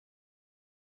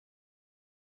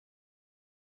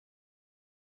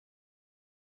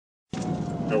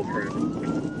No traffic.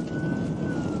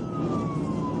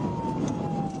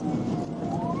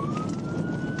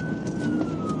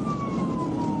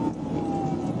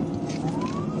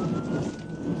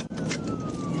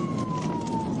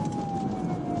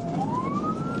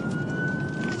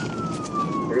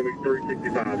 We're going to be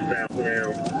 365 south now.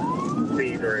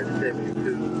 Speeds are at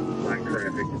 72, light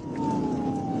traffic.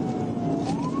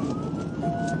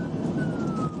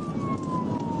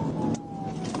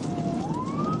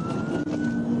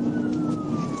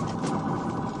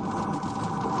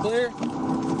 Clear?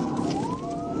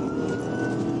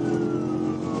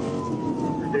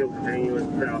 Still continuing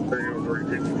southbound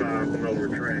 365 coming over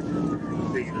the tracks.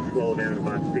 Speeds will slow down to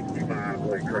about 65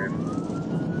 light traffic.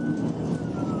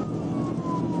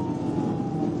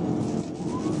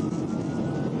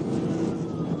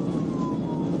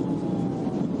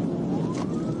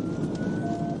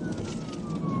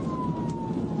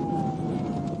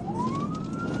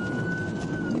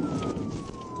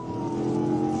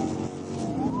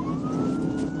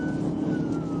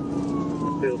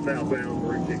 Still southbound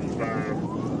 365,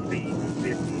 speed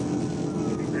 50.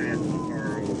 We'll be past the car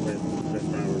on the left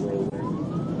side of the road there.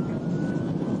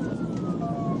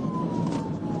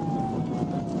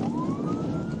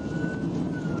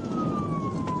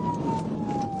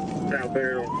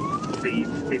 Southbound, speed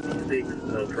 56,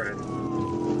 no traffic.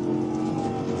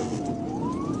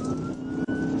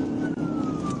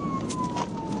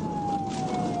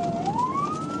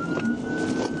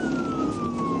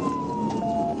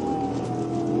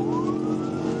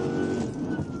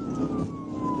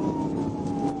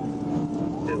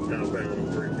 Still southbound on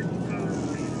 365,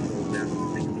 speed slowing down to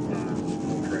 65,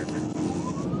 no traffic.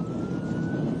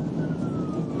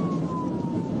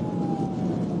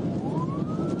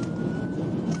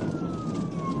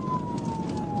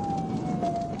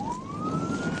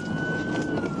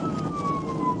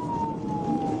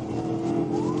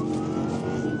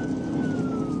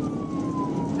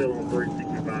 Still on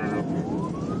 365,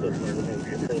 looks like we're going to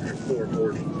be approaching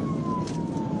 440.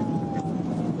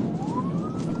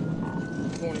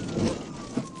 24.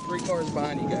 3 cars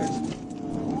behind you guys.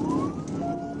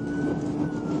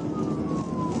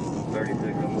 36,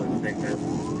 I'm going to take that.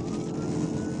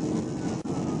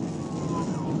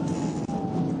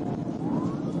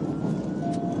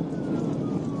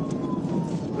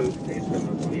 Boost needs to come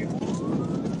up on you.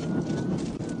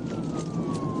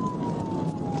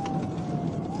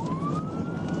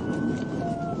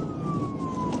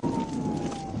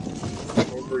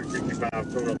 On 365,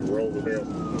 coming up the Roosevelt,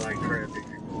 light traffic.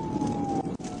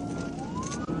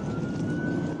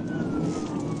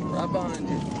 Right behind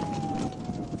you.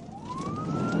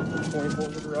 24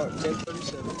 with the rock,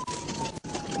 1037.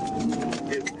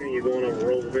 Just continue going over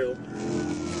Roosevelt.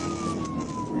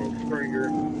 On Springer,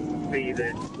 speed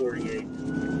at 48.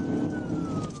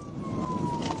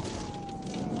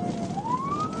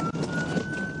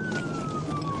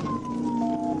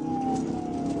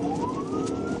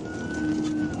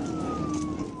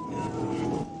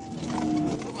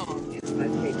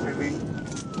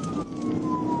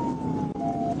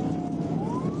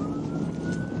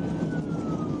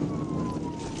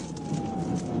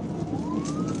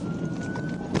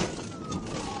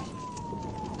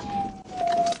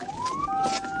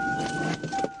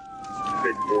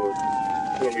 Pittsburgh.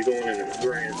 We're going to be going into the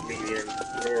Grand Median,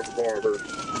 North Harbor.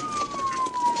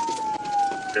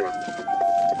 Come on.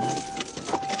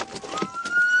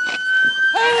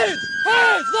 Hands!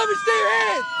 Hands! Let me see your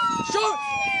hands! Show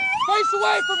face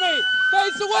away from me!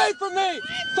 Face away from me!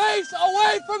 Face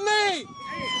away from me!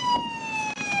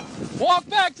 Walk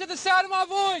back to the sound of my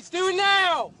voice! Do it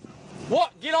now!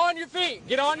 What? Get on your feet!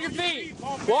 Get on your feet!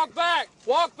 Walk back!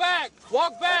 Walk back!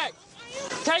 Walk back!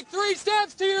 Take 3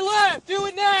 steps to your left! Do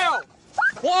it now!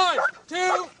 1,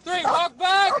 2, 3. Walk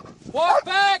back! Walk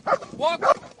back! Walk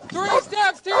 3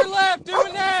 steps to your left! Do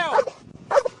it now!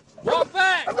 Walk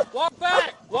back! Walk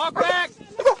back! Walk back!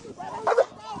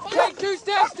 Take 2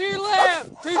 steps to your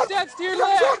left! 2 steps to your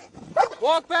left!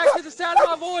 Walk back to the sound of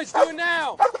my voice! Do it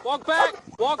now! Walk back!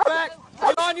 Walk back!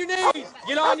 Get on your knees!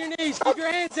 Get on your knees! Keep your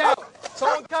hands out!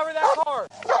 Someone cover that car!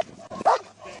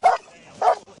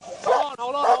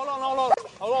 Hold on, hold on, hold on, hold on.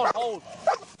 Hold on, hold.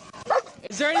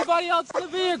 Is there anybody else in the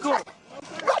vehicle?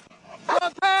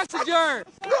 Front passenger!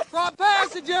 Front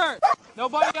passenger!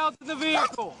 Nobody else in the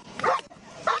vehicle.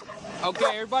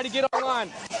 Okay, everybody get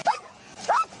online.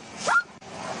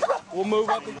 We'll move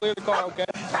up and clear the car, okay?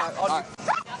 All right.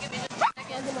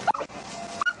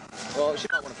 Well, she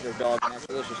might want to put her dog in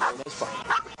after this or something. That's fine.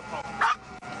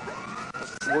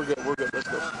 We're good, we're good. Let's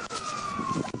go.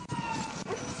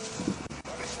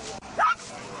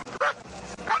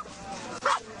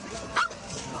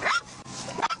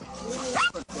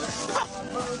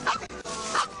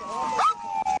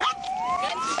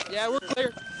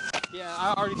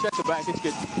 check the back. It's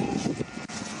good.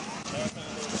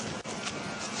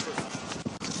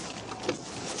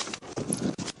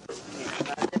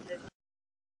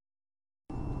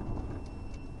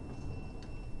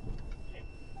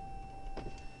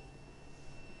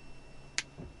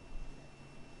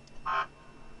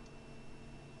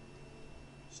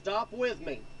 Stop with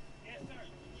me. Yes, sir.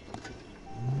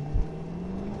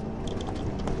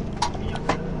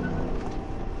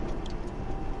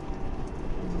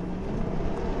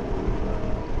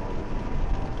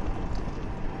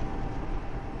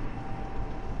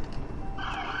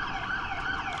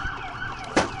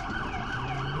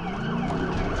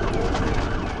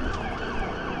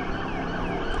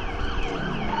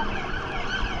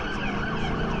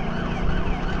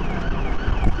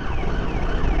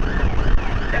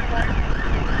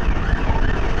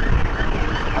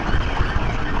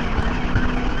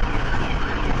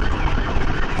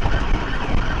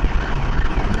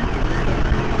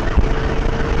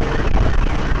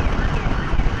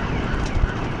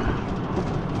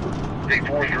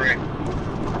 4 is direct.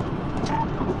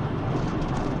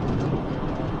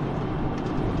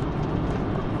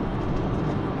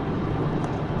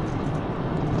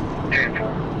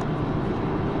 10-4.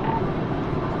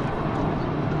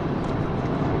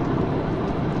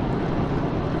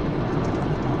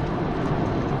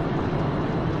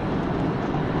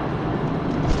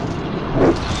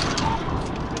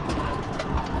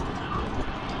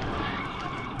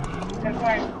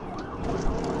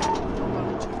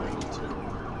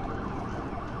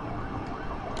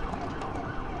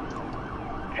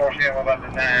 Four about the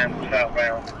 9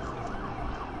 southbound.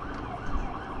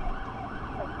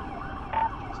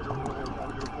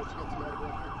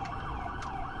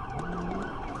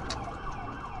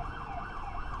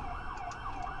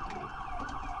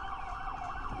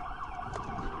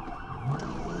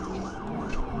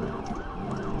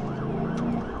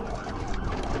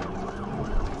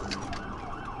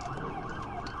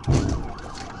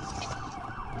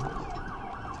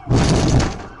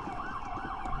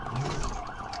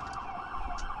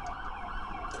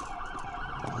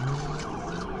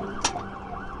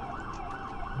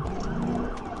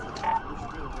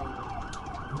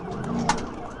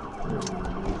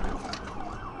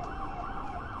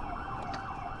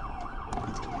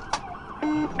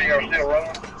 They are still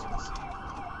rolling. See,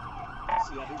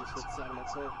 I just hit the side of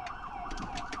myself.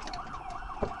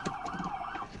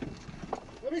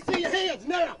 Let me see your hands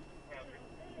now.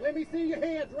 Let me see your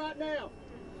hands right now.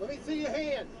 Let me see your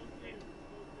hands.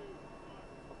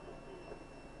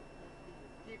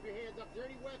 Keep your hands up. Is there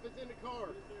any weapons in the car?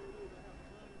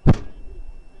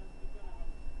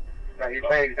 Now, you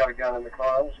say he's got a gun in the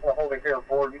car. I'm just going to hold it here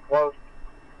for you close.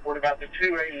 We're about the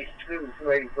 282,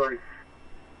 283.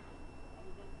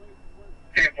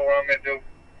 10-4, I'm going to do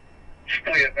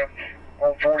split them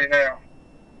on 40 now.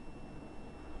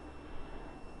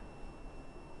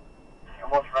 I'm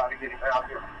going to try to get him out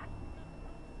here.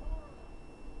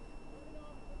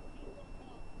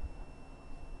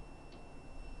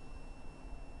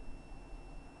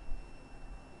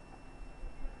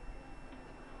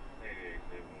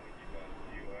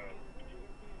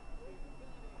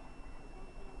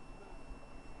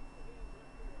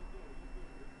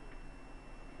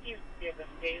 Yeah, the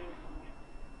game.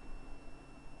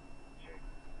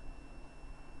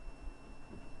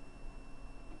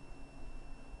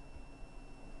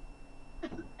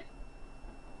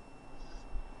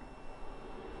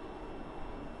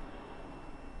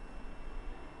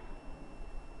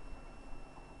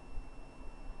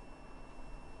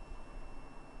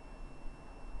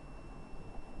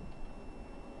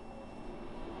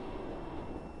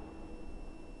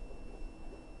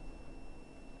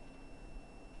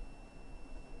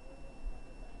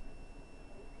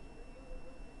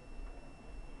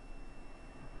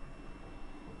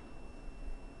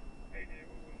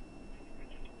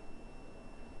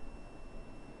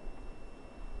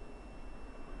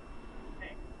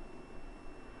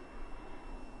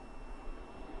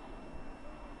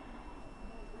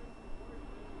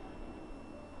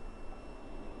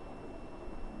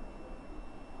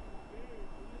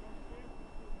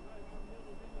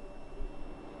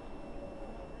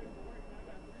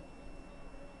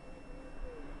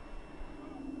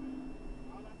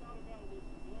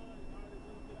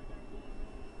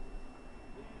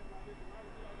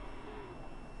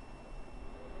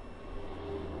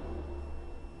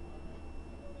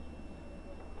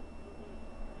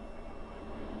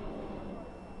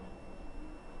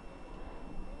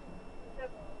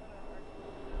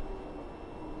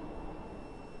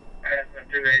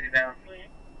 That's 280 now.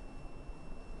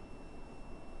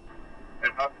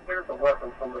 If I clear the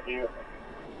weapon from the vehicle.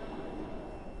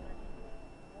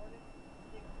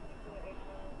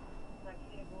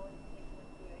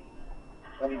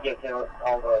 you get them,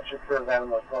 I'll secure them in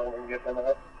my phone and get them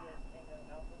up.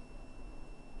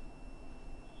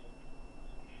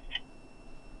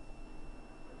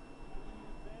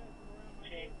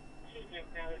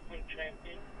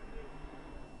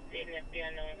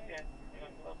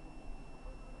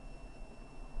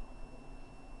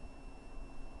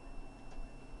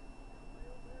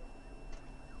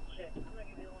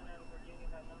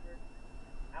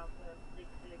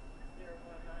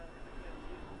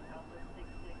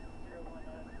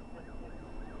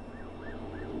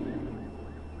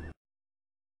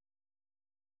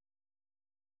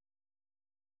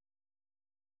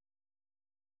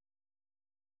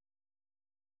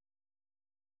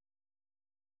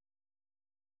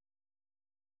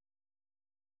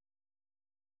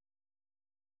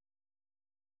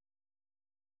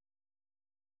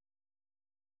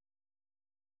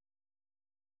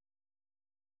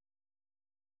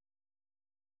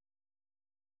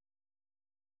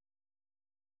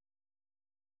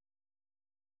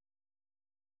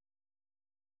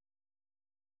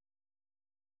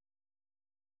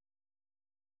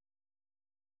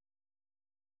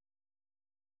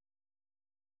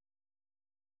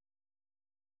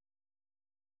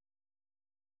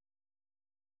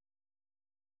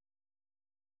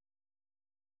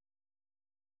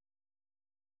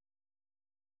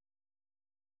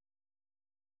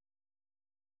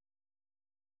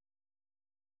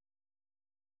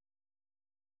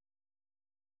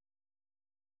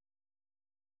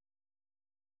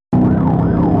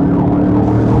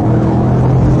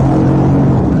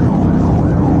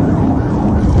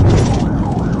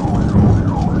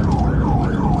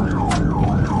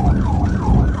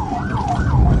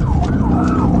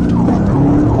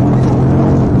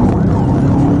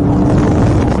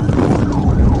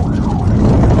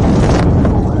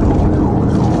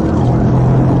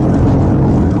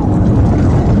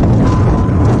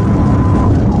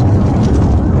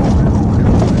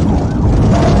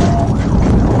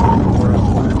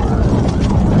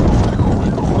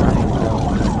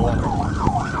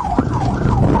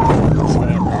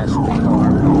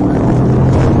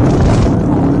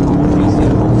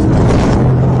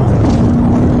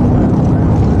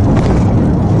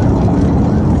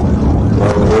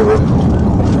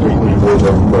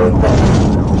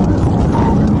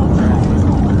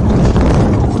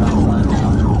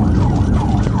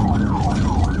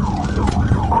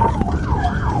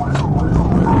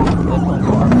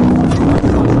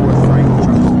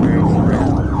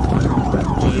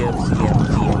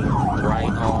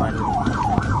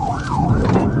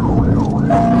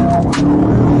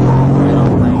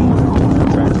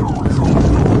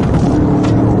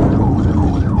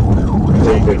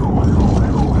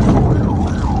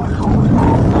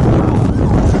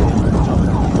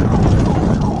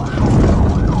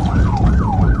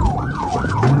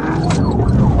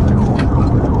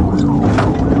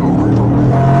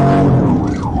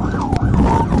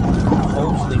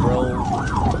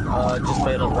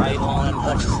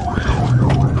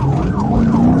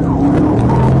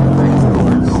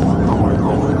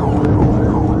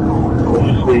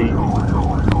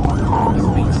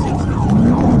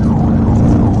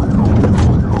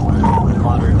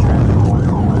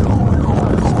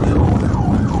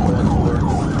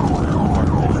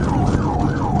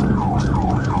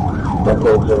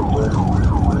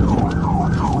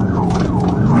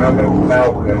 I'm in the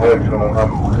mouth and legs and I'm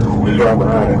just right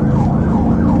behind it.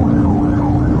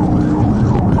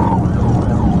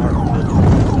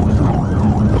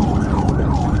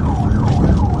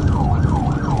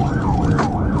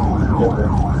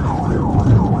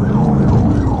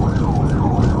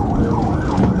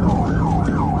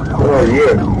 Oh,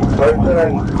 yeah. Hudson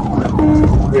and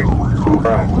Rick.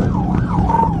 Right.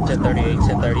 1038,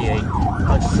 1038.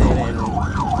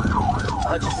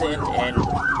 Hutchison and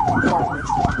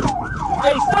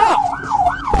Hey, stop!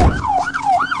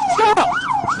 Stop!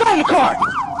 Stop in the car!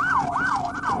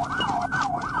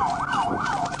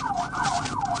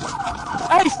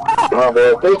 Hey, stop! Oh,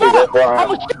 man, thank you. That's why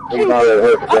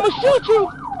I'ma shoot you!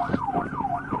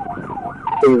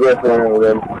 He's left around with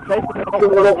him.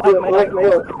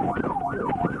 Blackmail.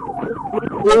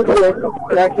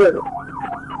 That's it.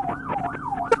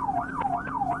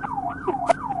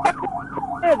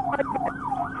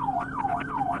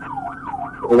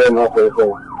 Let him off there,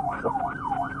 so.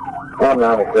 I'm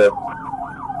not a kid.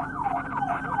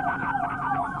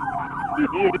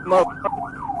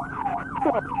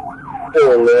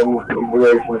 Poor Lynn,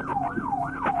 information.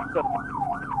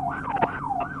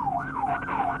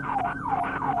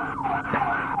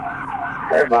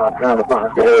 Everybody trying to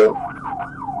find Dale.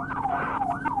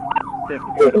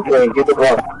 Okay, get the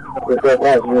car. Get that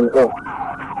passenger in the car.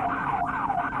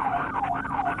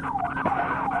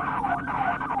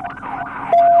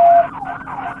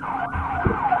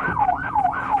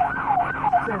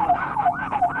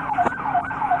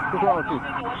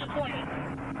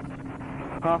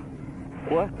 Huh?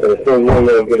 What? Someone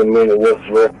will get a minute what's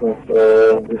reference.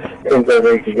 This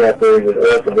 1038 you got there is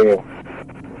up and in.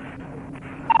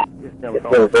 Just It's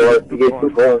 10 cars. You get 2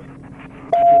 cars.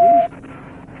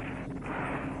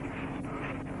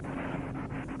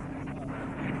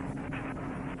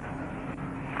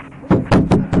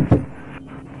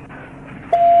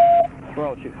 Where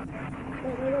are you?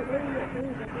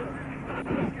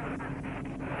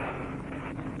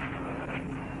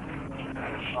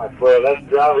 Alright, well, that's the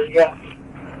driver you got.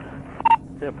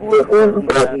 Step 4.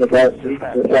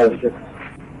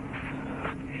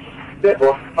 Step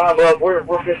 4. 5 up. We're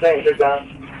 15 through time.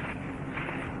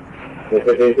 We're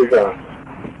 15 through time.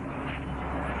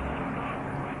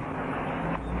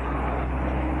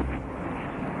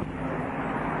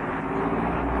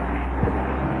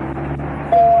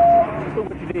 Look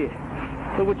what you did.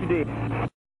 Look what you did.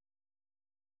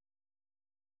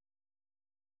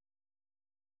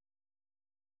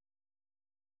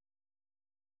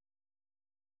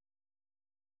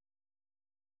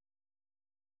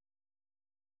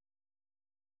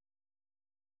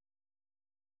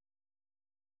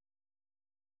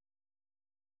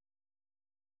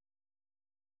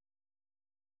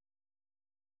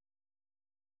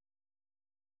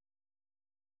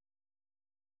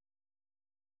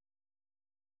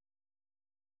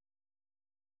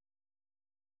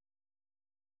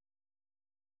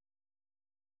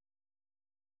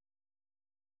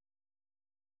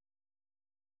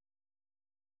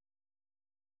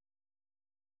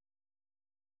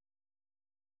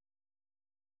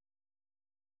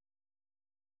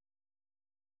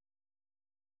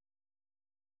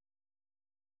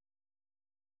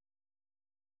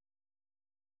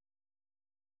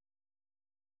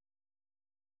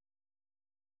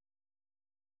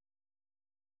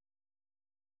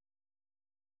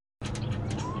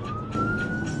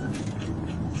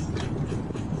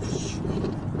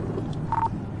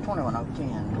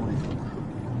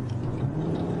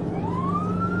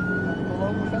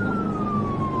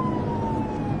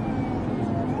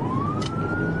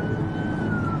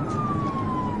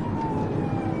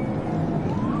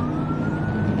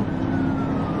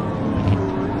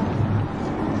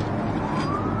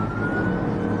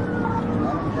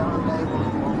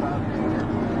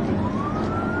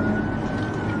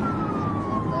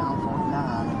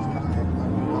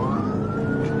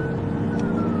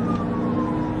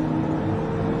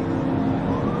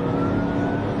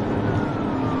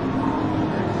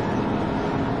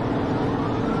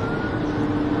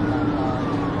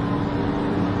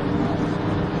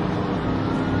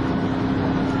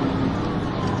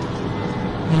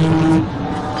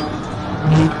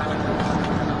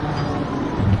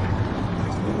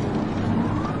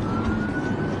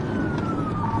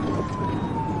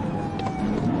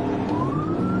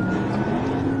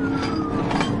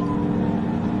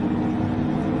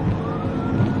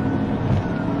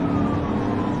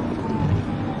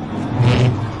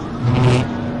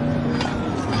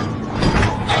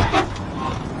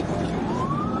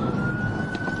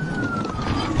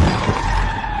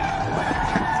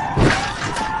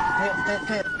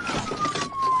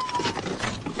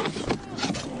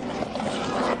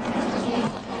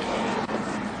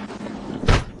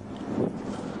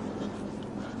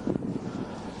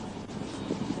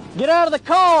 Get out of the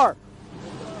car!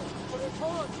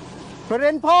 Put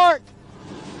it in park!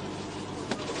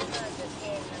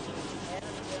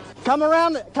 Come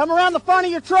around the front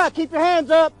of your truck. Keep your hands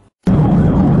up.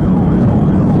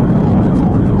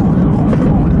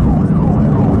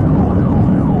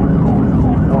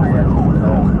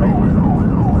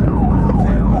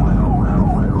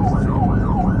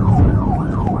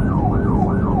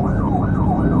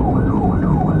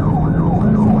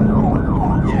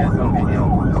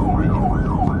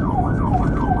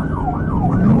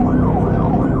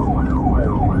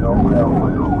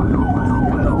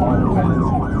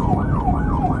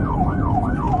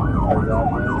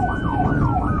 Exactly.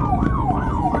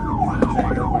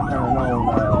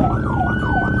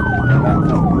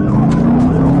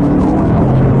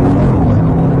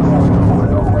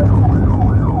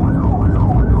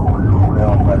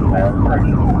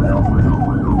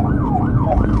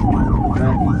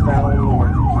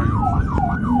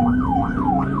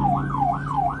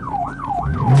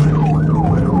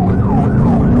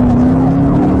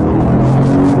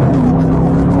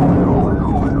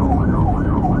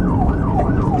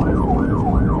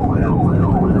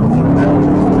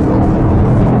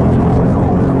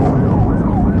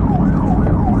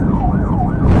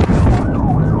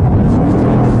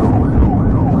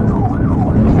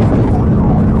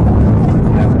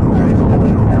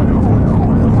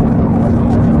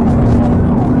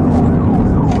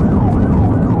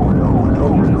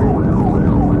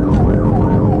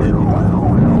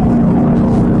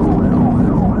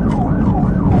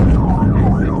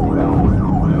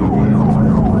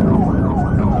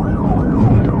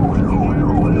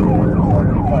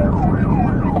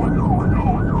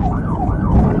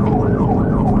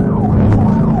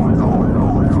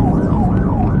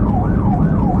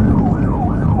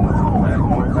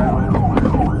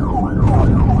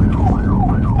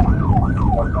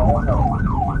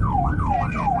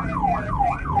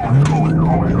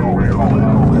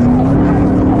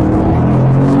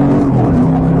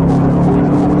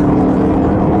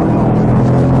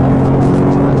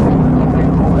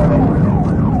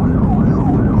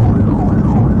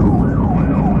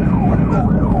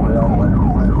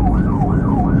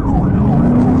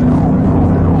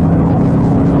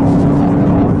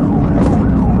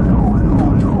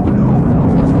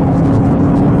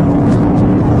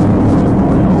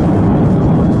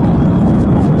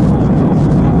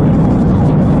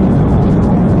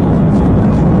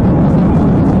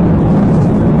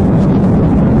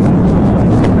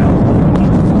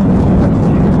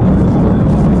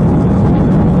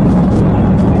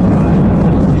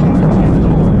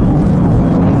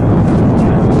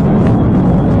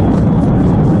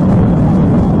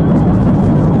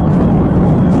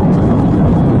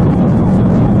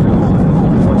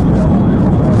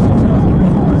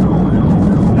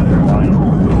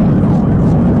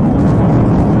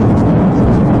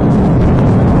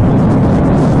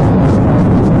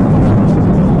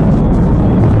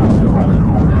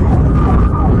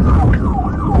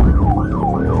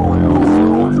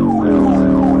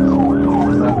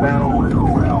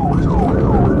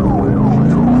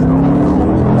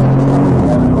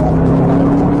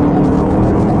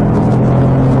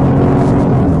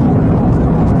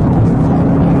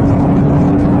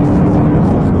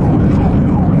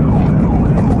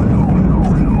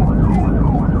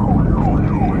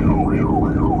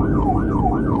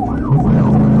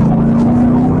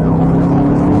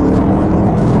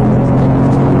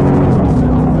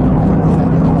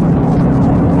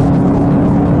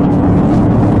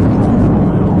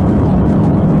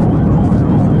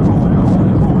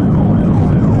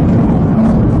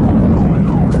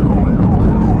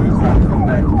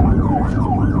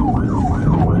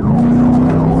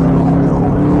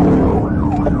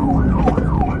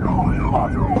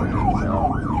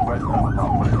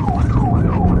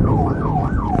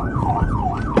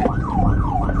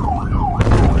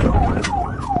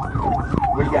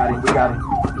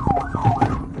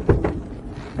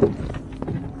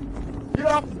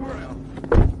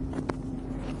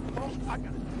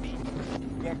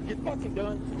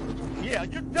 Yeah,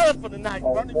 you're done for the night,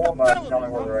 brother. You got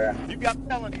felonies. You got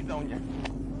felonies on you.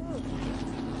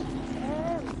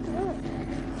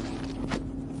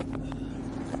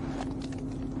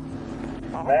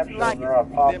 I hope you like it.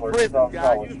 Them prison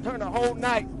guy, you turn the whole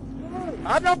night.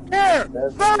 I don't care.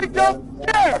 Somebody don't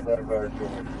care.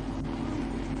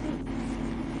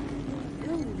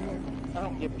 I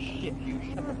don't give a shit. You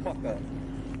shut the fuck up.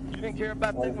 You didn't care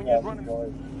about that when you was running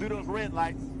through those red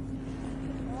lights.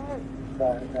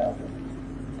 Got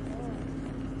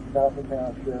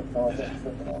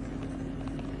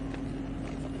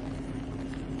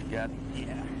it?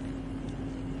 Yeah.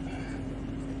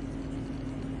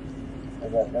 I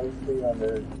got no speed on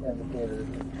the indicators.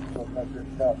 Looks like you're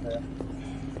stopped there.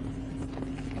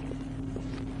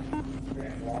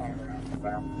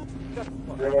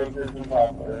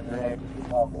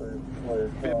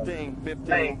 15.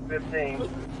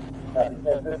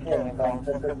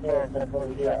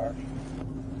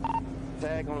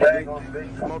 Tag on the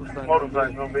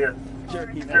motorcycle gonna be a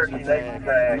Cherokee Nation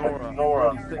tag.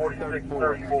 Nora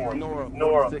 4634.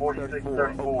 Nora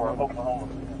 4634. Oklahoma.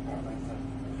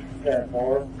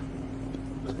 10-4.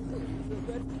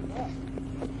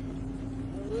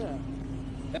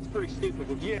 That's pretty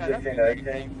stupid. Yeah, that's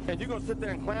and you're gonna sit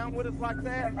there and clown with us like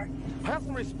that? Have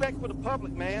some respect for the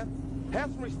public, man.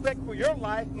 Have some respect for your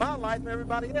life, my life, and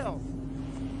everybody else.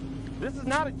 This is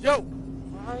not a joke.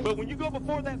 But when you go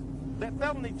before that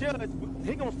felony judge,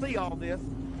 he gonna see all this.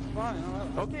 Fine.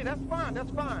 Okay, that's fine.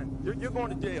 That's fine. You're going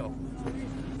to jail.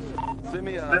 Send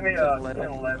me a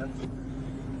 10-11.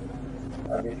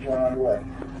 I'll get you on the way.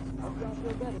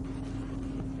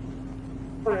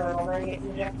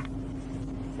 Yeah.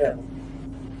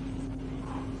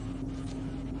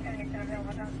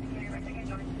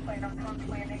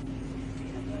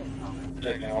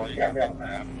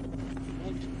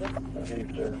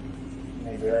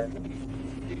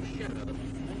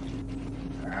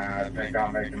 I think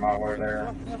I'm making my way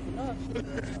there.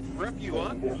 Rough you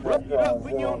up? Rough you up?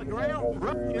 Put you on the ground?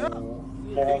 Rough you up?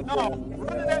 No,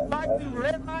 running that bike through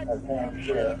red lights?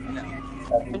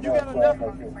 And you got enough?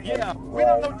 Yeah, we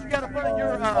don't know what you got in front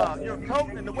of your coat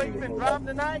and the way you've been driving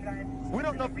tonight. We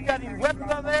don't know if you got any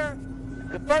weapons out there.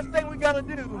 The first thing we got to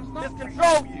do is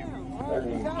control you.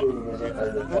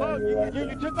 Well,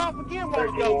 you took off again while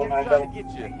ago when we tried to get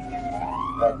you.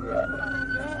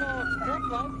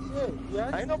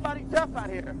 Ain't nobody tough out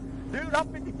here. Dude, I'm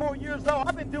 54 years old.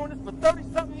 I've been doing this for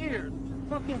 30-something years.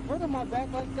 fucking foot on my back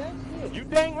like that. Shit. You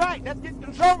dang right. That's getting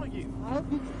control of you. I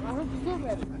hope you look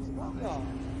at it. Fuck y'all.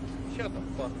 Shut the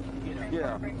fuck up.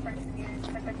 Yeah.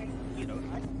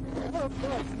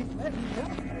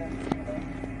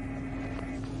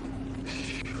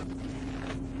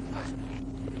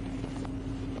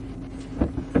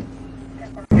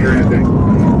 Traffic,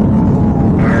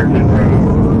 Ironton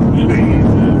Road, speed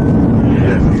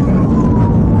 75.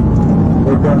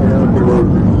 We're coming out the road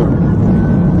from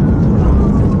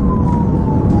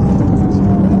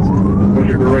what's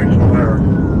your directional hour?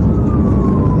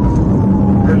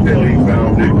 We're still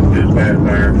eastbound, just past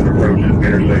Ironton, approaching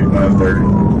Interstate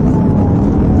 530.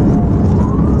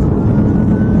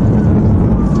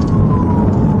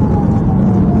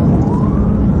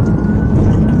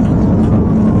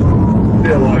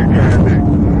 Still like traffic.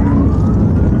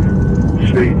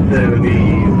 Speed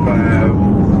 75.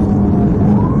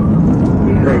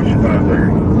 Approaching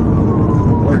 530.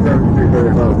 What time is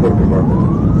 235 approaching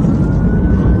 530?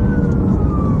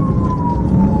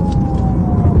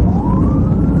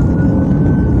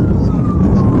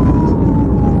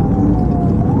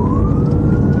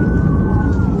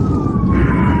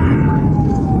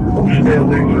 Still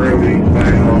Dixon Road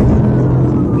eastbound.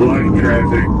 Light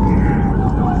traffic.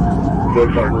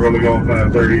 Looks like we're going to go on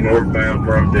 530 northbound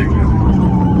from Dixon.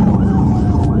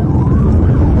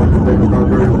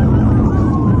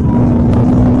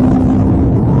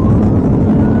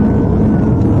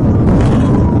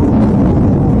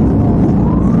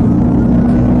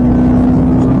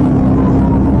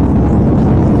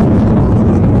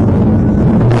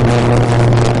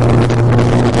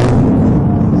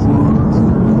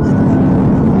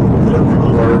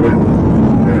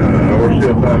 We're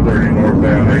still 530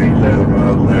 northbound, 87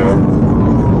 miles an hour.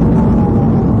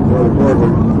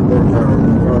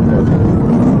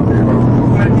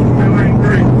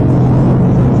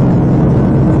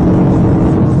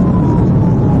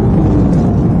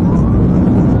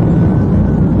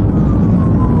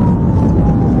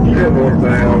 Still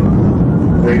northbound,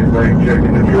 waiting brake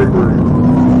checking the trooper,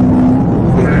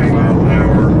 90 miles an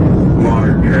hour,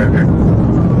 moderate traffic.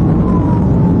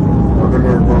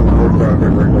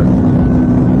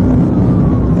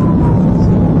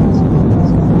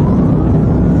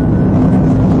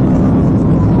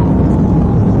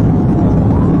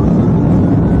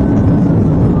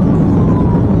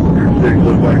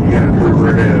 Looks like you got a trooper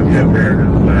ahead of you up there to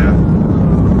the side.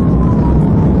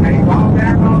 Hey, fall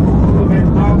back off a little bit.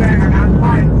 Fall back. I got the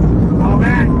fight. Fall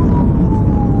back.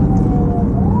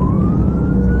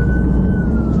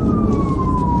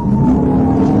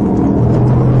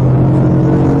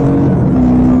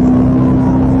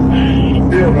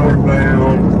 Still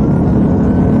northbound.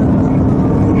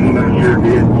 Not sure if he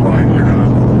hit the spikes or not.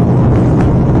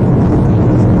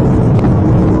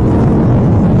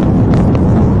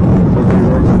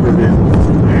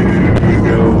 You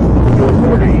go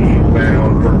 440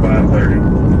 eastbound for 530.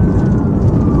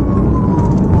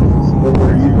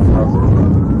 440 eastbound.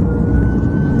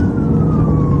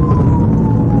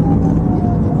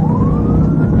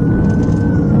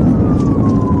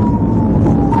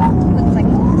 Looks like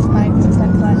it's 5 to 10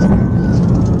 flashbacks.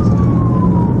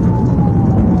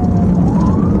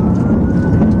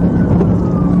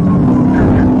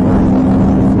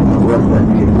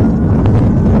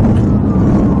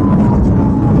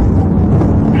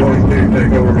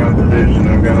 Take over my position.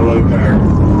 I've got a low tire.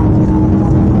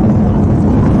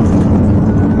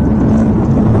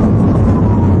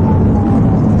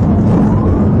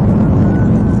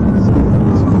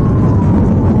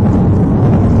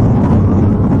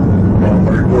 On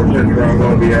 34 Central, I'm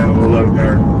going to be out of a low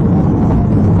tire.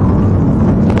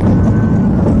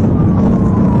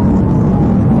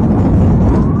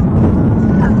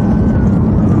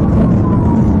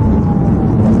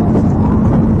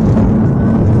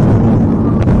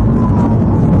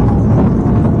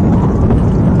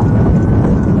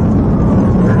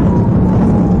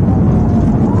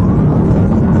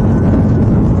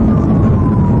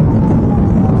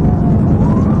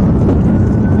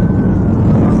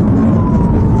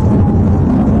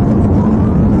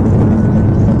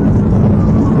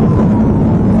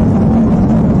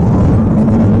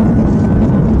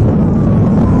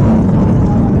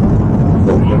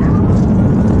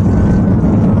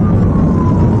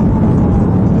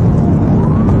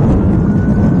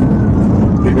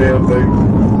 Down, baby.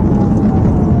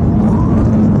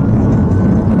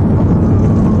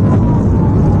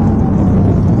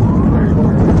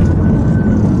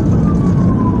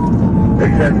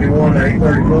 $871,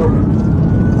 $834.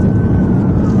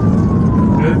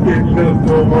 Just get stuff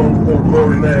going on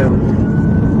 440 now.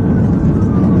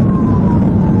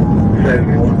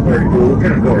 7134. What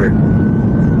kind of car is it?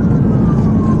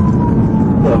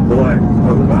 Black.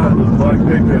 Otherwise, it's black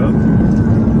pickup.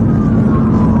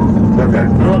 Okay.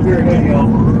 I'll be ahead, y'all.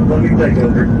 Let me take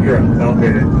over. Sure. I'll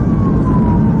get it.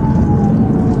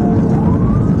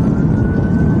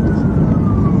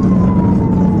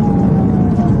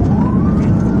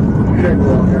 Check it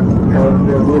out.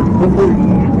 Before you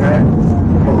eat, right?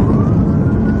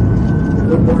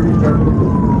 Before you start the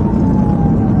food.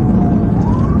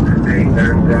 Hey,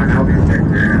 there's Brian. I'll be taking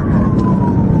care of him.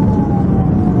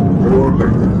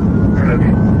 Front of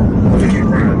you. I'll be in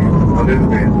front of you. I'll do the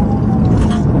best.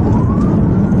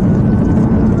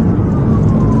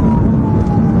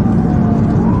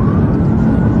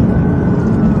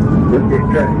 Let's get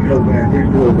traffic so bad. Here's a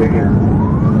little bit here.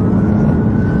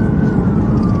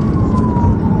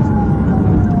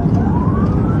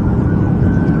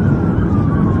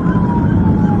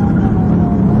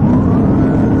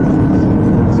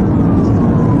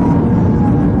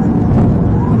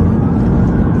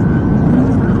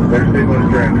 There's too much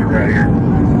traffic right here.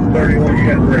 31, you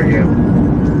got the radio.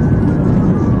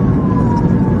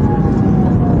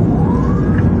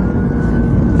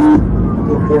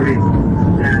 We're 40.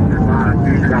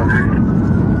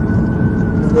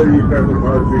 What do you start with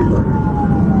hard feedback?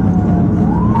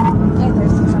 Hey,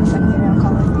 there's 6 on secondary. I'll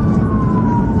call it.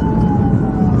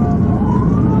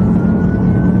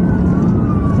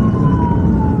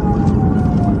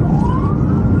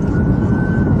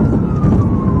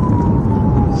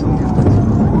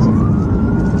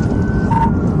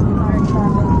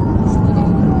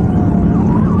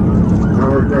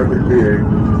 Our traffic CA.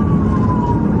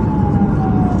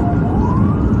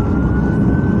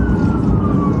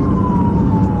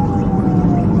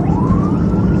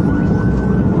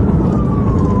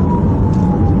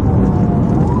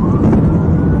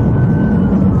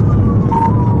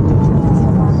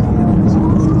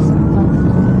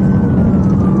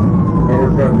 Our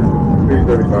traffic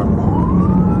C35.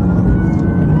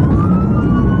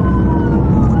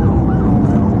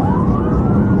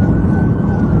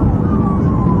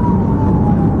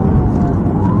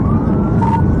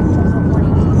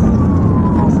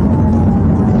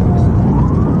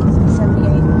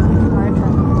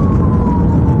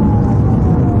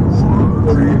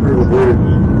 What do you do the bridge?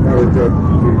 Our traffic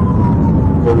speed.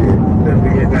 48.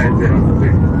 78, 90.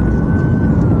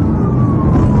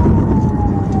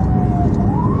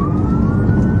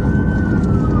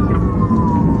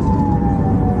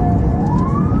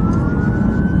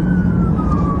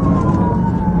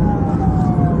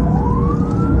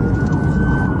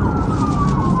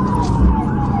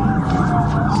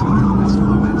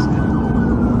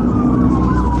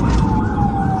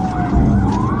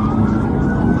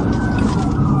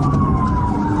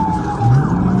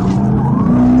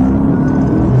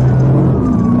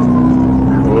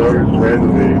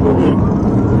 Random vehicles.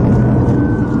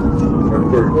 That's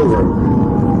pretty cool, right?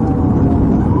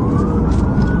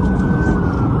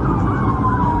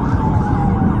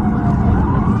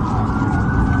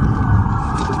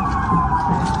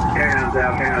 Hands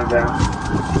out, hands out.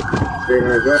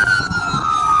 Hands up.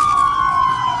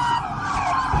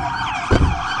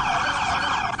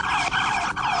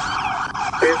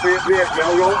 Yes,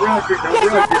 y'all don't rush it, don't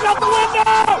rush it. Out the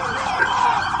window!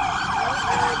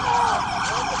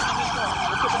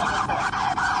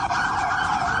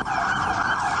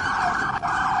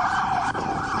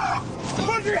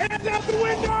 Put your hands out the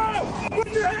window! Put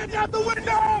your hands out the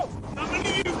window! Coming to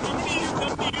you, coming to you,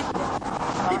 coming to you.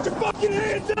 Get your fucking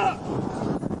hands up!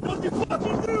 Don't you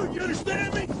fucking move, you understand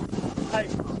me? Hey,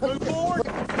 move forward.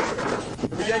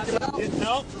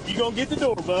 No, you gonna get the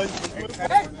door, bud.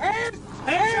 Hey, hands!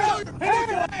 Hands!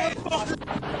 Hands! Watch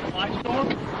the door.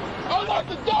 Unlock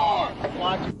the door!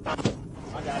 Watch it.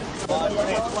 I got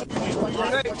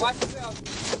it. Watch yourself.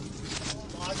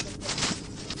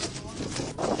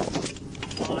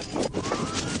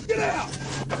 Get out!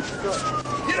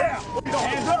 Get out!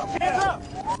 Hands up! Hands up!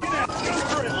 Get out!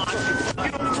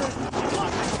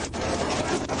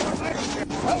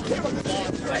 Get on the bridge! Get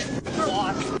on the bridge!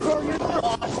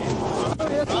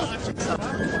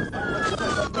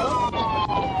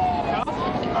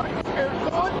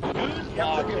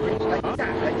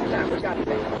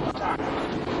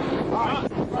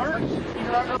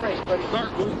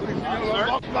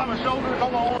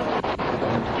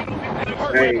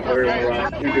 Hey, everyone,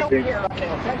 right? Interesting.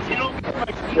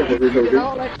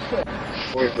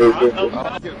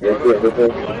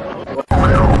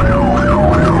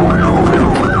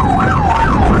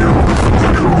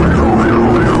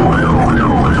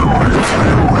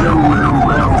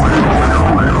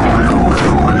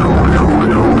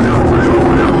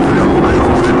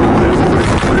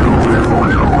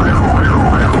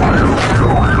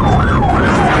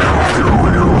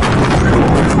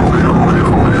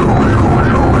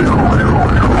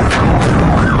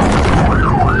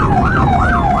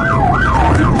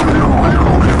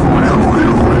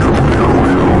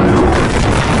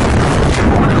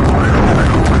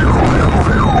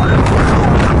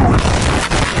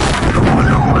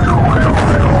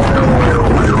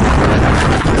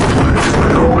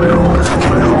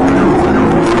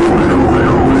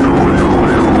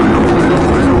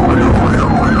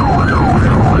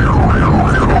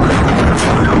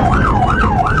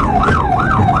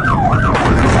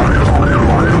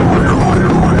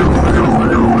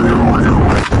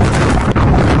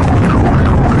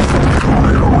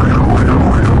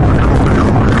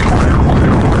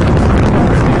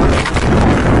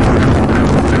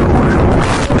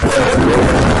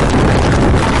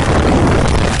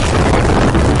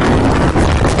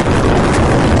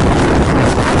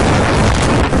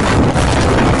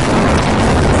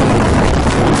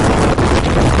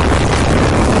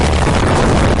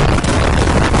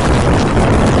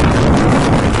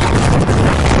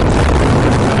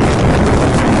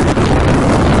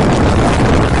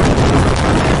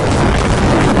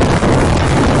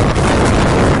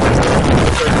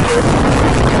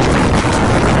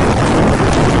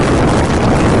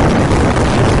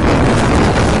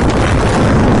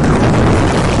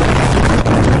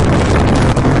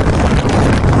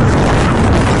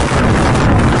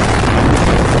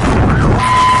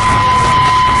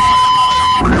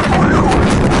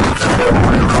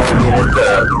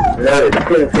 at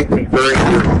 1063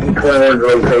 E21's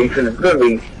location. It's going to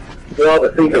be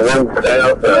Wabaseka Road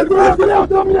south.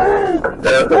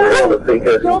 South of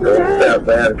Wabaseka, going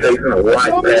southbound, chasing a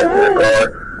white passenger car.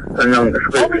 Unknown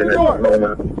description at the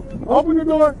moment. Open the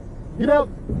door. Get out.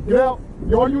 Get out.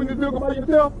 Are you in this vehicle by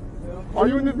yourself? Are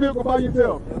you in this vehicle by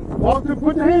yourself? Walk to,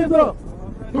 put your hands up.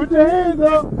 Put your hands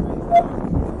up.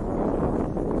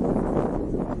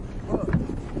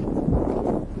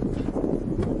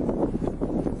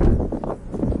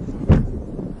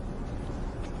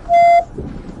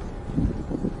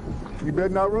 You better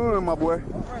not run, my boy.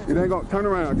 It ain't gonna turn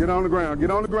around. Get on the ground. Get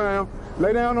on the ground.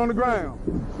 Lay down on the ground.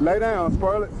 Lay down,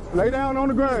 Sparlet. Lay down on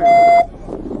the ground.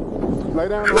 Lay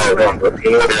down on the ground. Lay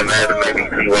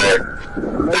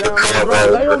down on the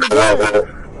ground. Lay on the ground.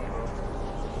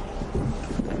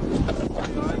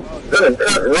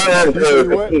 Run into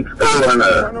it keeps going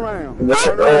west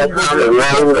all-timer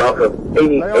road off of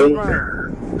 88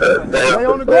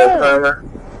 south of all-timer.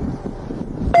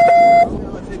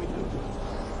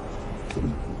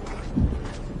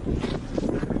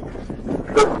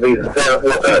 Supposed to be the south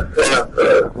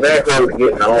back road to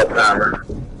get an all-timer.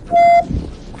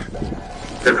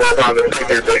 Just walk on the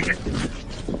ticket.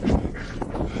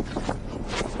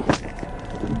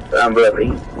 I'm about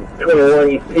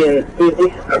 21, 10, 50.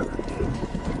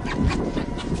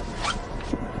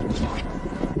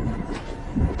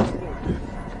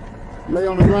 Lay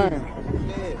on the ground.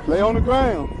 Lay on the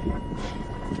ground.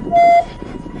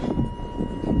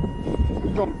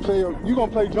 You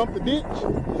gonna play jump the ditch?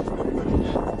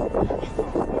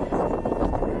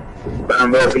 I'm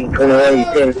about 21,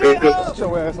 10, 50. Put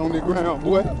your ass on the ground,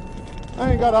 boy.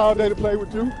 I ain't got all day to play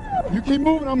with you. You keep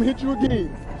moving, I'm gonna hit you again.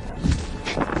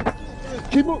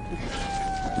 Keep moving.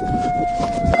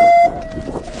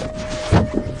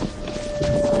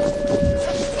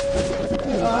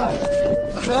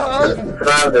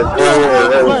 Five to 10,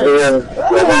 and then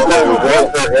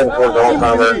 10, towards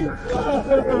all-timer.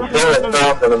 Still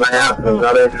stop for the map and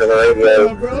not into the radio.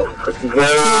 Go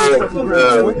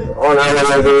on highway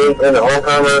maybe in the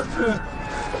all-timer.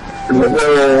 Go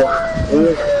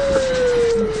east.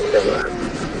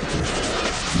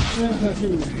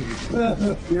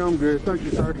 Yeah, I'm good. Thank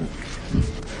you, sir.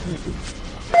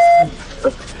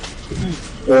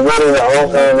 We're running the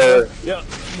all-timer. Yeah.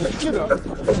 Get up.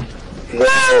 On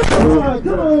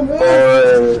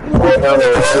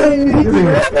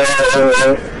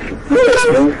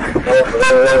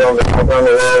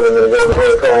all-timer road and then go to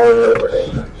the car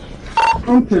and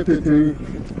I'm 10-15.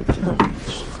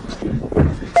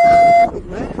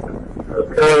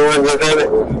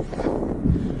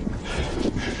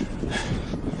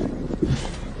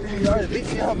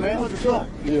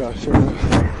 Yeah, sure.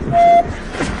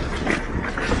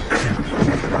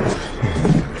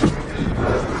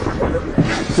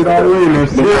 Sit all the way in there,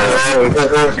 sir.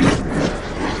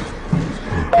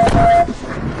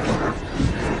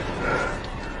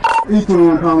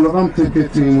 E21 pound up, I'm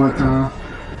 10-15 one time.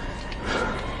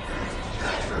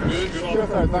 Yes,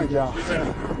 sir, thank y'all.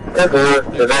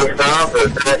 Should they stop or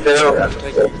crash out?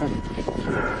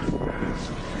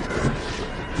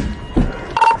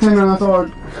 10 minutes hard.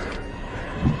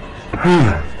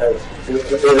 Is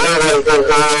there any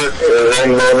concern? Is there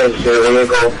any damage to the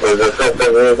vehicle? Is there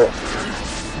suspect vehicle?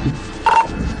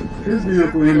 This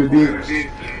vehicle in the ditch.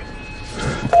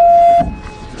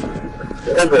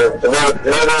 No damage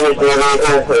to the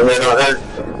vehicle, and they're not hurt.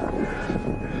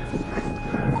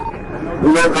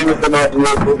 No damage to the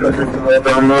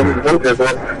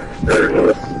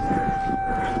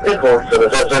vehicle, so the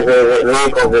suspect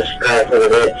vehicle just crashed in the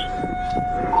ditch.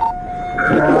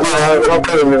 I'll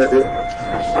put him in the ditch.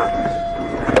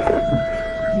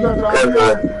 You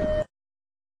got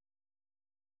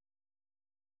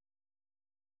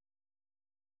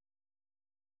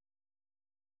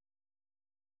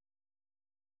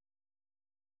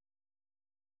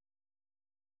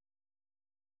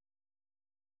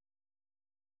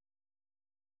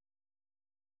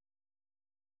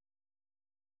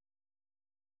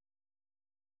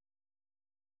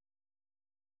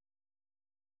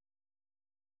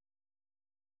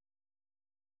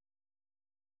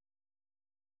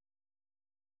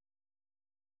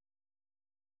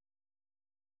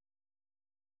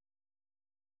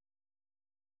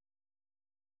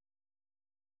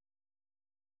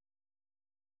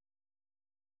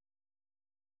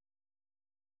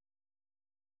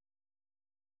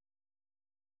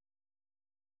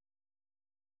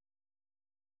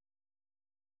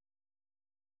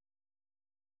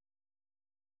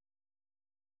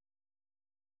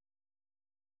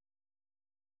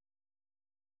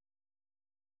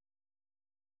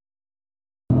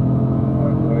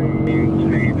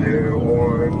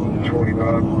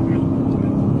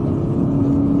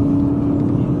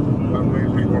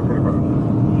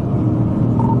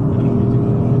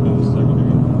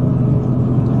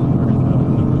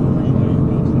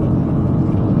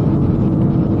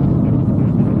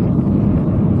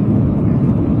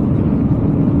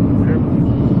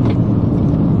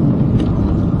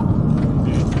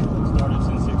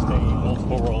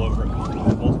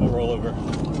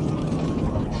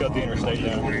Shut the interstate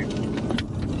down.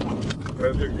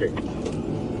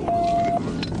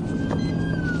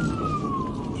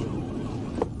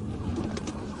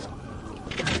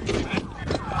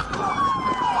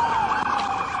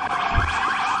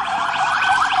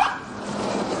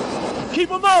 Keep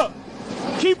them up!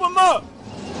 Keep them up!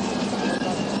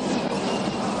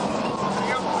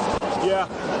 Yeah.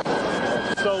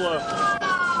 Solo.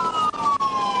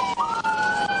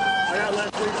 I got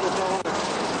less people going.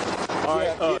 All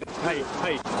right,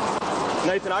 hey,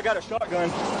 Nathan, I got a shotgun.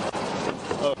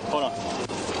 Hold on.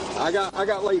 I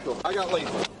got lethal.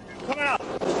 Come out.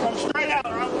 Come straight out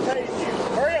or I'm gonna tase you.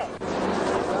 Hurry up.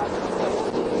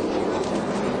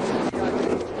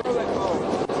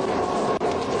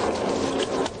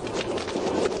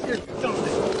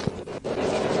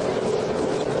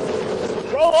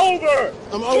 Roll over.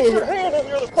 I'm Put over. your hand on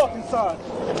the other fucking side.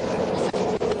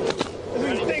 Who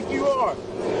do you think you are?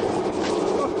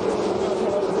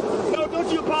 No, don't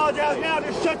you apologize now.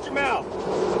 Just shut your mouth.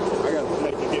 I got to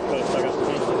make you get close. I got to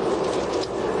finish.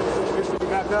 You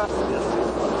got that?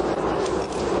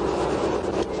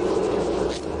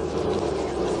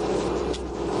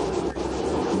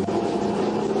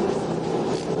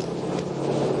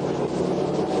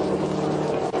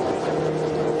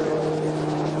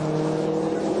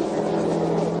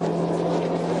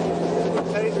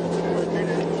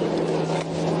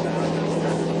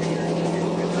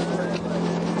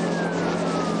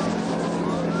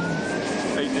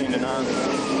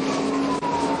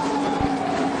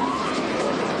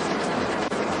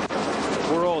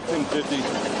 We're all 1050,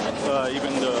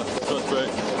 even the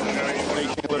suspect,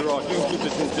 18 letter off. You can keep the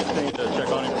 1016 to check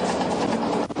on him.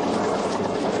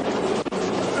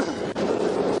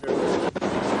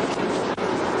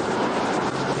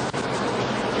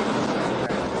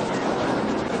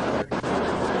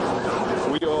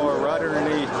 We are right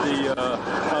underneath the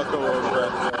Alco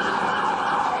overpass.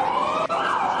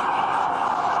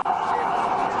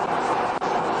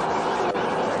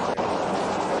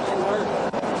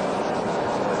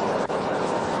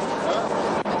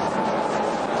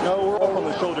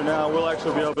 'em shoulder now. We'll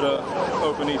actually be able to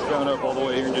open eastbound up all the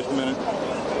way here in just a minute.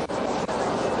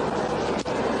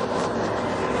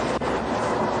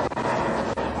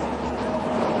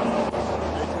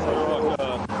 We're on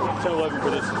 1011 for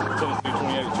this Tennessee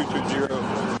 28220.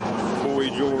 Boy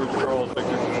George Charles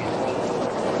Victor.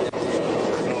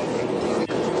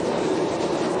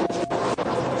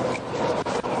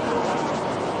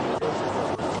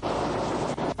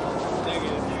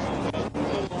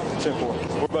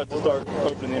 We're about to start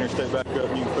opening the interstate back up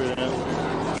and you can clear that out.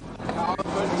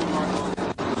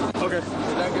 Okay. Is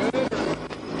that good?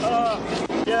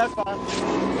 Yeah, that's fine.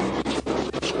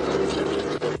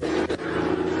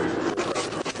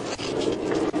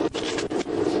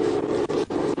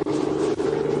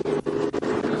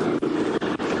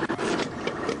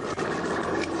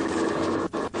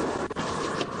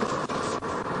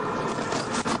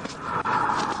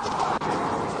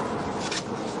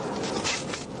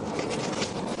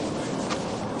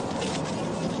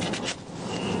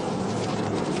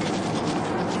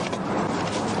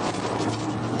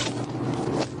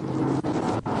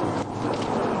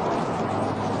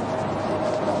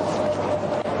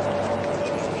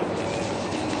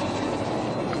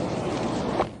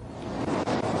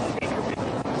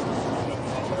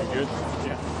 good?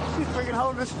 Yeah. He's freaking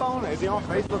holding his phone. Is he on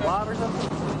Facebook Live or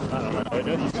something? I don't know. It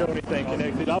doesn't show anything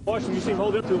connected. I watched him. You see him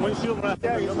hold up to the windshield when I...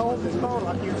 Yeah, he's holding his phone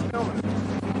like he was filming.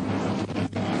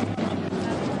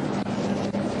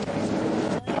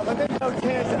 But there's no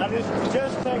chance. I just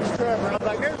texted Trevor. I was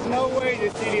like, there's no way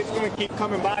this idiot's going to keep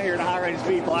coming by here at a high rate of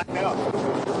speed blacked out.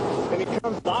 And he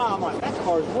comes by, I'm like, that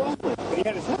car's rolling. But he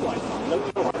had his headlights on. No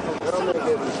trouble.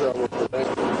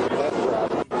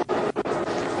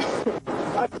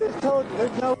 I just told you,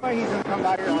 there's no way he's going to come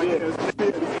by here like this.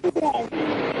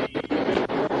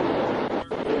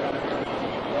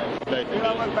 Dude,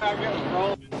 I went back and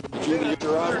rolled. Did you get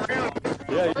your ride?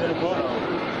 Yeah, he's in a car.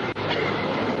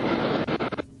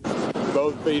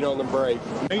 Both feet on the brake.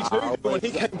 Me too. When he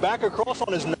came back across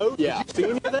on his nose, yeah. Did you see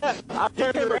any of that? I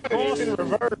came across in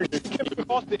reverse. He came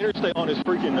across the interstate on his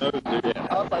freaking nose, dude. Yeah.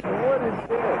 I was like, what is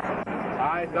this?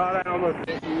 I thought I almost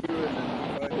hit you.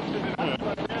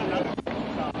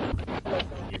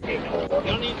 And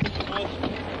Y'all need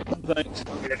some thanks.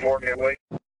 Good morning, Wake.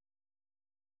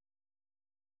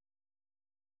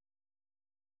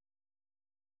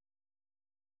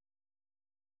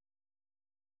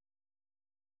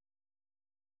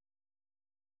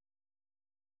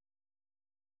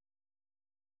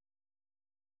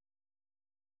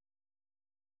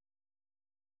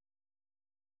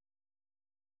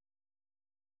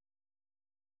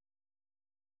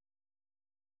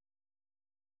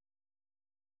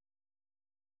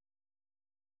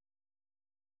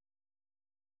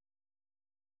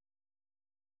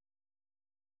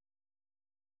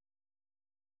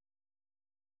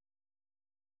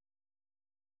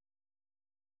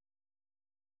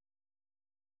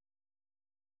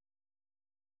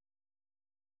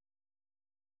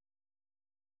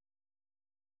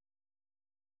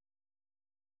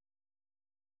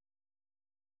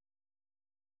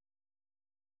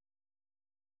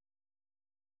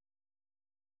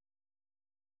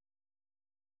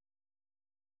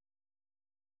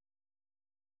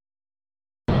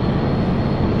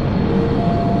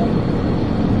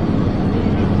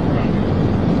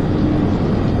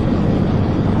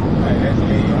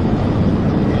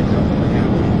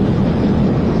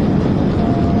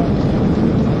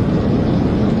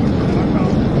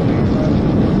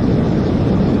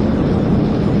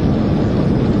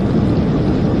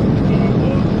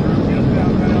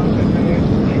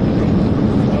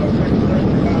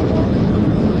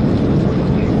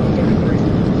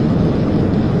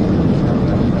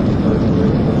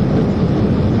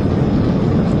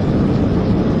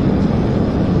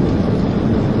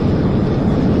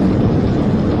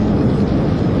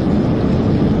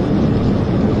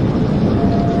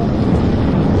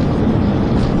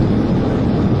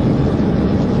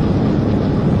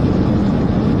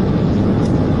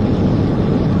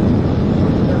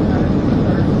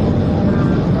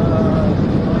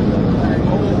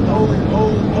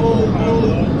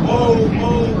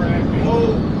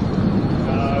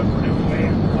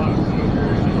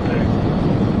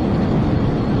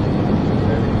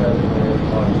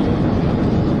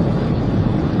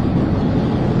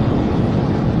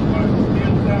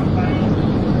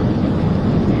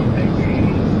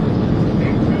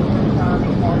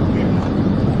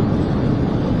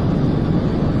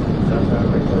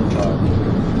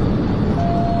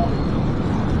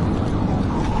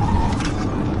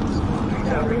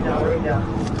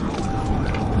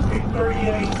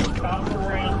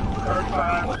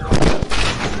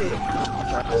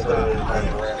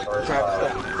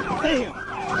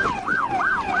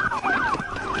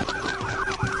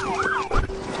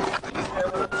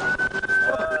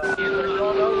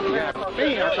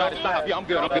 Yeah, I'm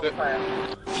good.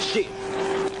 Shit.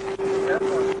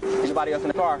 Anybody else in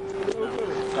the car?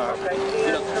 Okay,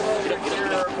 get up, get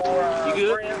up. You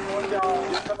good? Friends, one of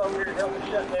y'all, come over here and help me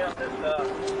shut down this,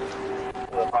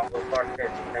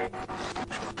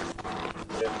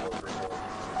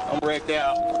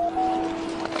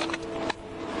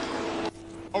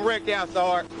 I'm wrecked out.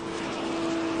 Sarge.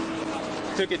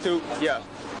 Took it to, yeah.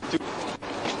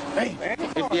 Hey, man.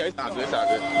 It's all good.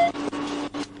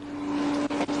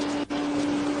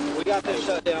 We got this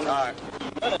shut down. All right.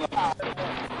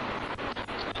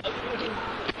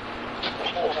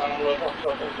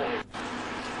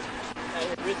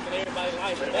 Risking everybody's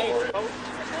life today, bro.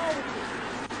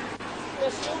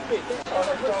 That's stupid.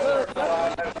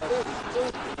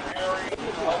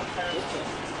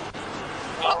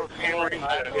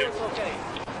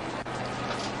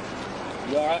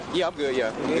 You all right? Yeah, I'm good.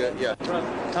 Yeah, I'm good. Yeah.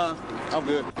 Huh? I'm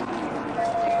good.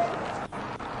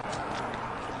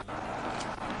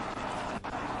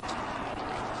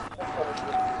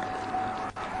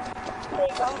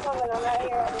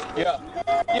 Yeah.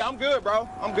 Yeah, I'm good, bro.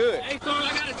 I'm good. Hey, Sarge,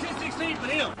 I got a 1016 for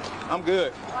him. I'm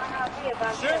good.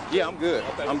 Sure? Yeah, I'm good.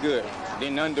 Okay. I'm good.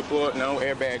 Then none deployed, no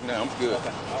airbag, no. I'm good.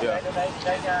 Yeah.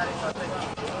 They got him, I think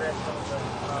he's arrested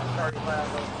on the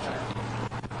 35 over time.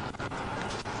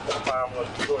 I'm going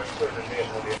to go ahead and put it in this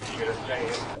one if you get a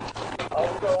chance.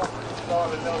 Also, on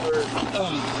the number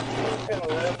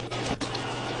 1011,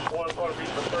 one's going to be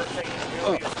for 13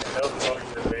 million, and the other's going to be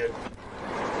for bid.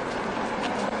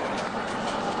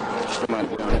 Somebody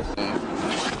down there saying.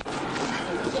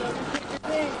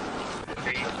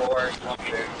 Or you want me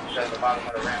to shut the bottom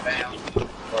of the ramp down,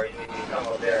 or you need me to come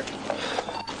up there.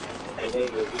 And then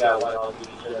if you got one on, you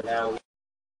can shut it down.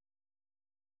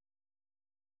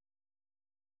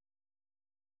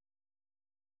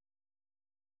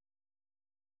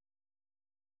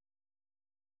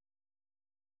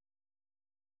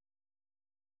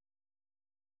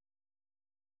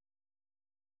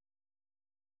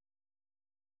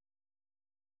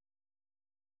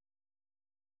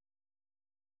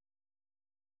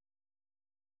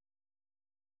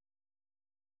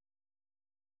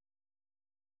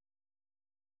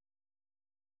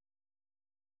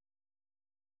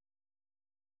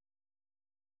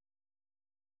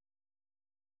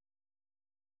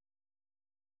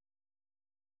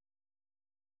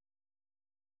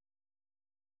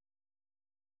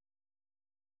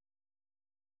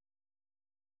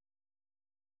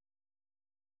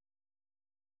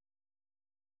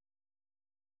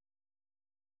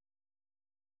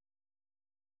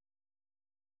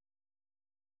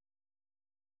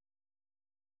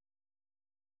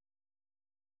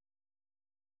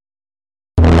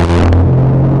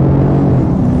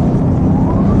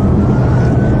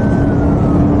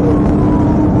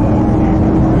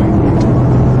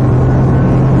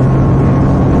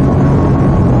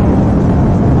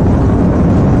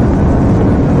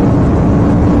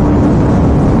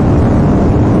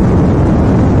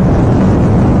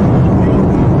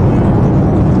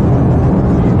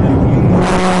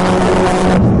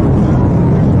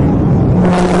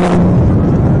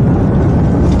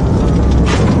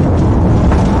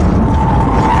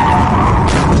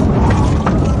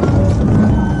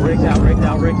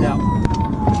 out, rigged out.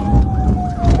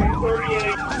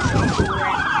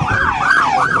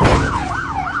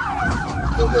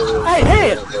 Hey,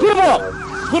 hands! Put him up!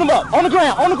 Put him up! On the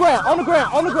ground! On the ground! On the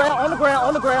ground! On the ground! On the ground!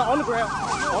 On the ground! On the ground!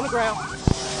 On the ground!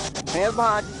 Hands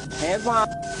behind you! Hands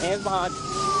behind! Hands behind you!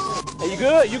 Hey, you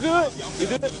good? You good? You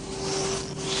good?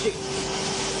 Shit.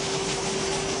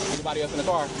 Anybody else in the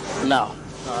car? No.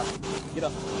 Alright. Get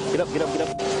up. Get up, get up, get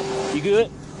up. You good?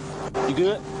 You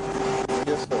good?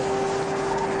 Yes, sir.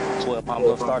 12, I'm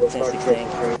gonna start at 10,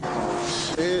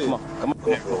 16. Come on, come on,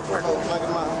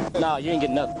 come on. No, you ain't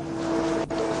getting nothing.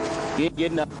 You ain't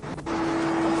getting nothing.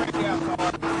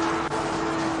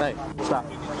 Hey, stop.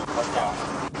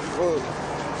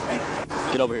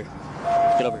 Get over here.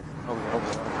 Get over here. Over here, over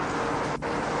here.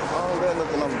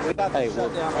 Hey,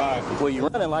 well, you're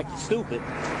running like you're stupid.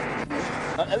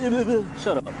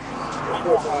 Shut up.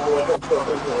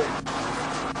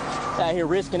 Out here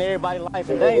risking everybody's life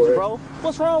and danger, bro.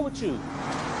 What's wrong with you?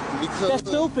 That's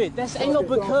stupid. That's ain't no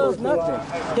because nothing.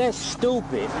 That's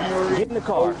stupid. Get in the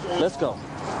car. Let's go.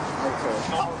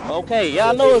 Okay,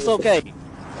 y'all know it's okay.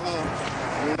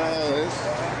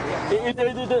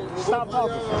 Stop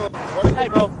talking. Hey,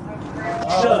 bro.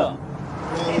 Shut up.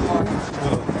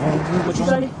 What you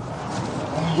say?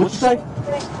 What you say?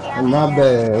 My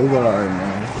bad. We alright,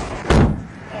 man.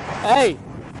 Hey,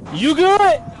 you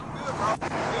good?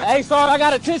 Hey, sorry, I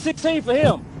got a 10-16 for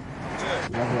him.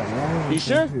 You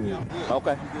sure?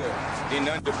 Okay. Didn't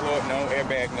none deployed, no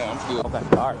airbag, no. I'm good. Okay,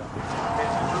 all right.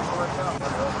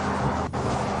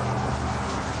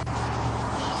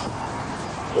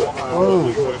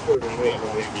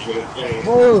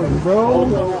 Whoa, bro.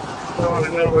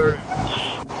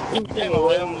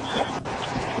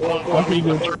 That's a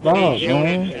good spot,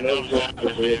 man.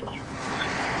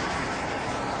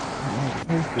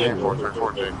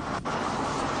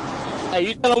 Hey,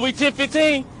 you tell him we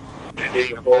 10-15?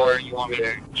 Before you want me to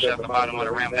shut the bottom of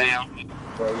the ramp down,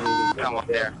 come up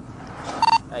there.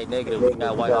 Hey, negative. We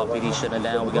got White House PD shutting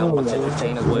down. We got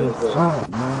 10-15 as well. Alright,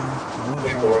 man.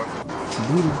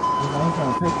 Dude, I'm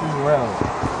trying to take you around.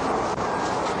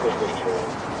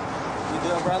 You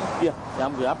good, brother? Yeah,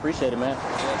 I'm good. I appreciate it, man.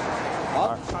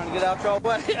 I'm trying to get out your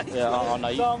way. Yeah, no,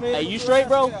 you. Hey, you straight,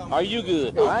 bro? Are you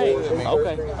good? All right. Okay.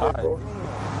 All right.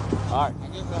 All right.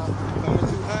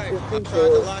 I tried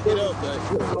to lock it up, but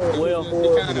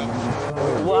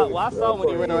Well, I saw when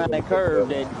he ran around that curve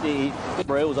that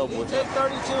bro, it was over with.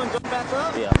 1032 and jump back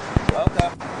up? Yeah. Okay.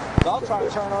 So I'll try to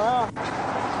turn around.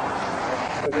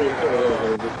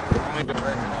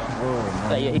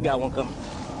 Hey, yeah, he got one coming.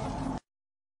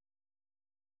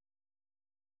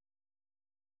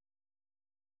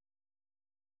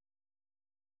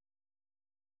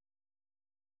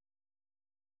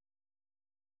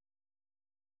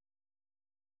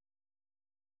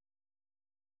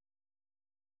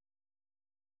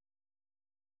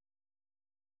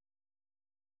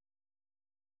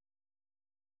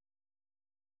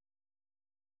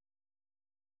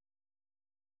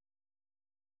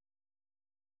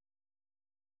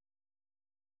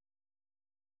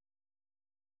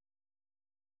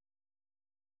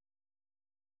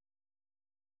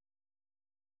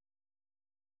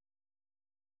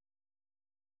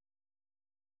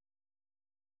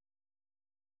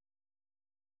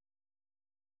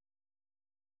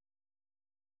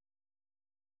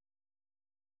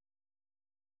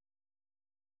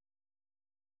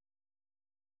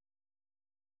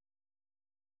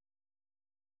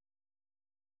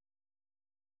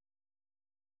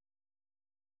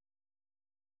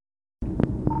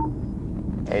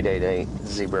 (888)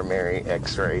 Zebra Mary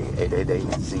X-Ray 888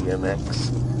 ZMX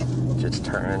just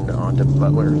turned onto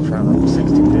Butler from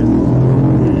 65th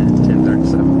and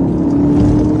 1037.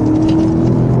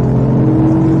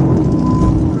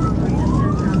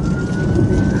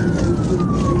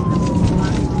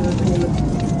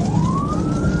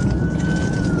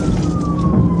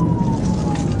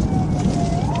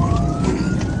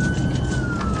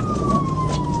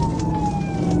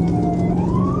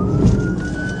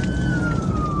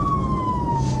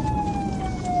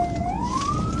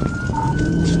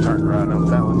 Start right on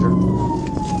Ballinger.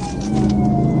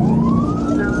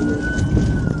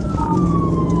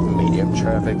 Medium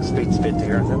traffic, speed's 50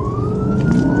 right now.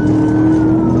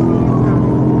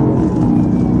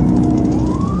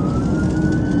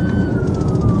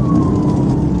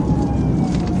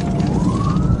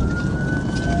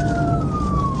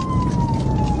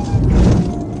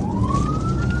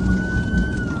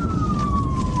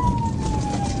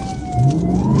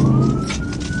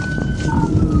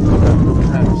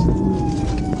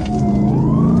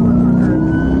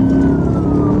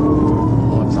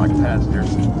 Looks like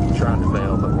passengers trying to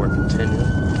bail, but we're continuing.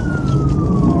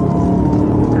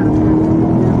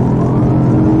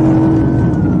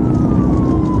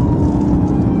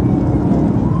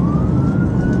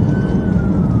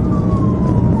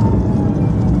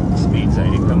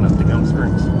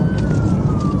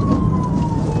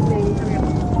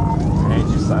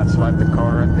 right the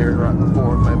car right there, right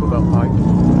before Maple Belt Pike.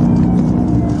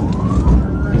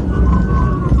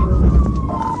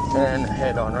 And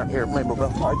head on right here at Maple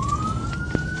Belt Pike.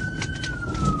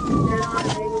 Head on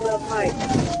Maple Belt Pike.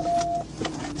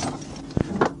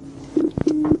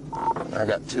 I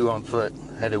got 2 on foot,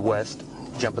 headed west,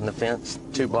 jumping the fence,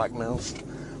 2 black males.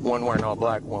 1 wearing all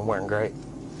black, 1 wearing gray.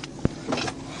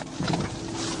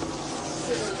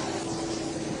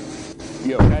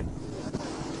 You okay?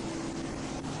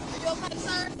 You okay,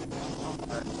 sir?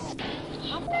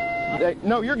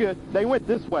 No, you're good. They went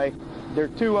this way.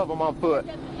 There's 2 of them on foot.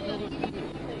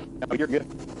 No, you're good.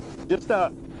 Just,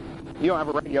 you don't have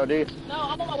a radio, do you? No,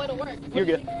 I'm on my way to work. You're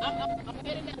good. I'm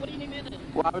heading down. What do you need me to do?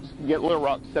 Well, I was getting Little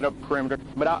Rock set up perimeter,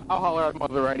 but I'll holler out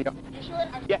over the radio. You sure?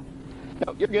 Yeah.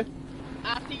 No, you're good.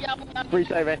 I'll see y'all when y'all Pretty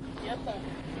safe, man. Yes, sir.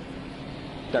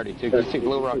 32. Go see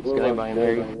Little Rock's got anybody in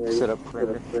there. Set up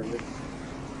perimeter.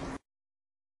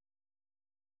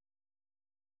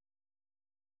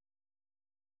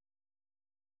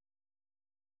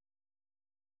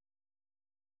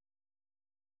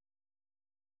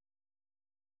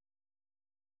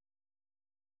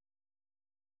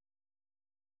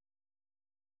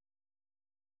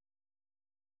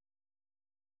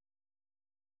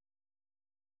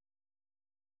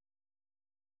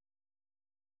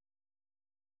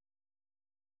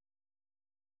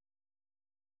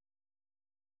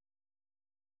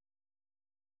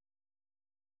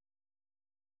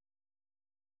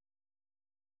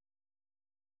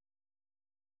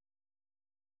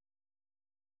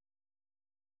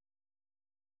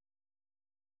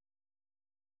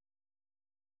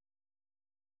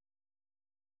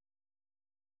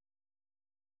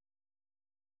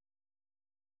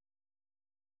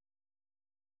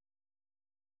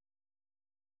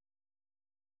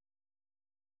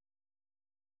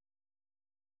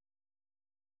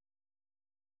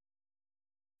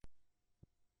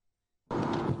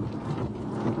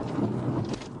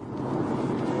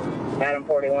 Adam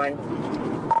 41.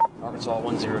 Arkansas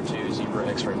 102, Zebra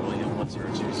X-Ray William,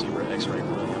 102, Zebra X-Ray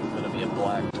William. Going to be a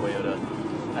black Toyota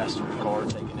passenger car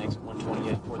taking exit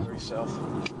 128, 43 south.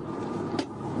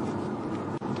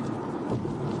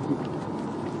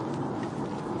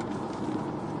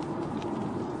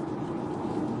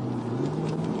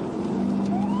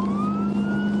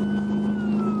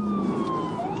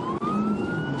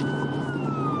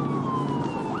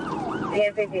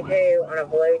 $10.52 on a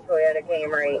blue Toyota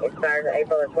Camry. Expires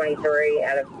April of 23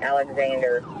 out of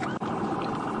Alexander.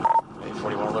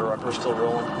 841 Little Rock, we're still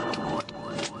rolling.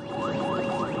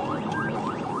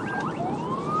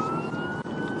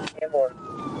 And 4.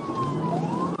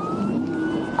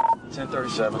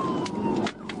 1037.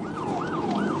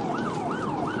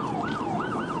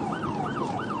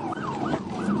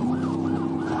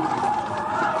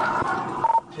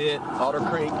 Pit, Otter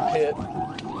Creek, pit.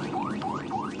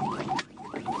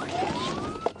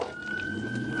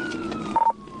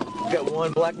 Got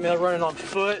 1 black male running on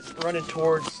foot, running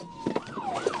towards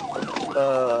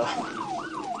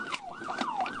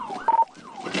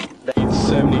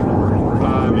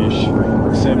 75-ish,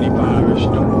 75-ish.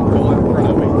 Don't pull in front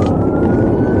of me.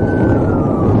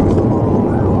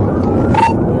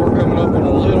 We're coming up in a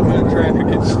little bit of traffic.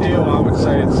 It's still, I would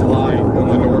say it's light on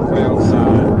the northbound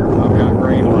side. I've got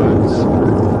green lights.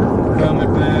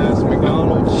 Coming past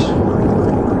McDonald's.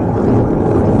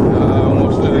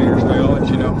 Almost to the interstate, I'll let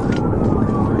you know.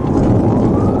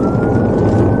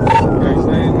 Okay,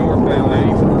 staying northbound,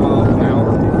 84 miles an hour.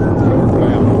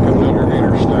 Northbound, coming under the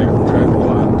interstate, traffic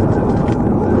light.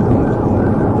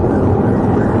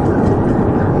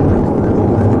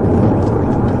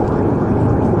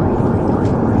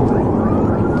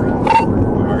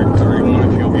 Alright,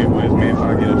 31, if you'll get with me, if I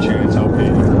get a chance, I'll be.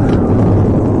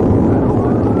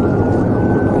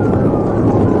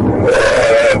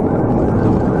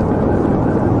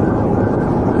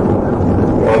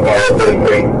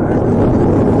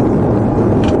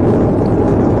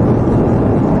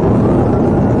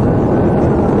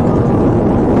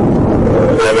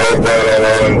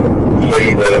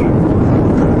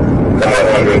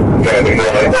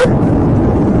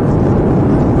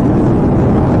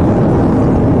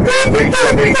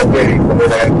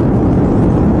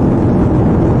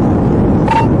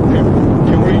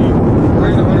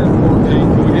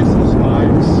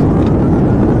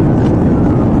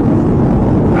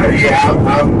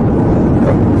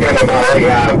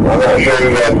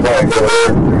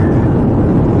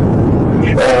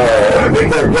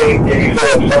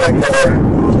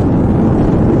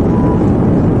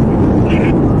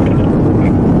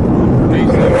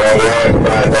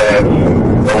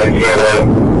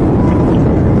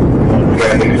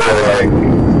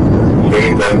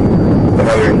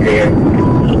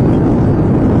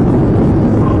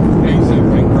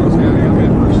 Cross County, I'm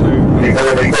in pursuit.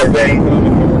 Coming northbound,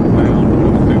 coming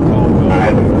through Caldwell.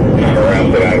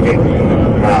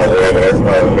 That's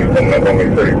probably coming up on me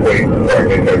pretty quick before I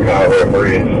get to the Caldwell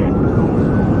Bridge.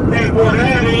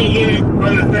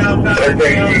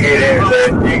 Everything you get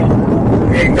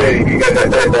in, you got that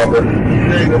tape number.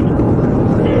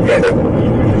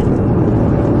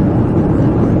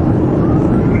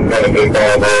 Got a good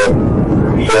call there.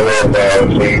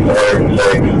 7,000 feet,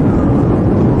 106.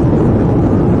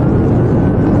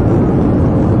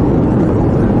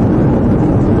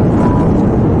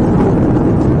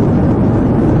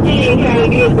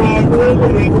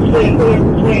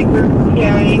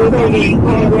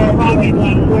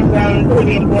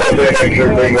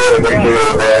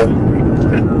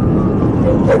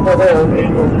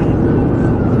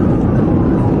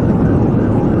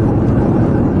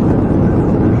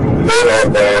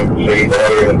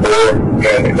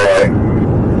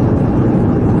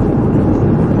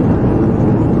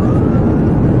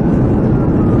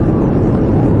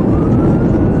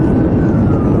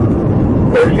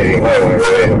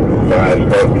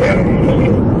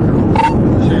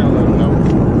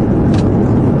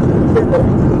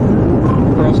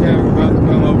 Cross County, we're about to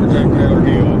come over Jack Taylor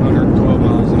Hill, 112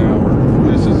 miles an hour.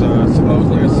 This is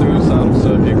supposedly a suicidal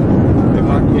subject. If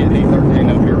I can hit E13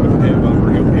 up here with the head bumper,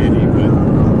 he'll hit you, but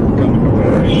coming over.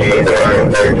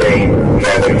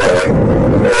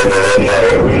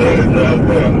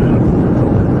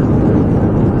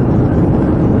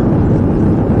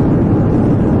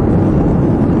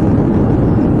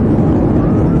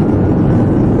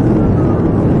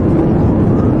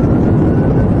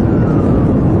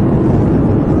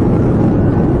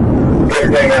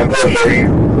 Everything I'm pushing.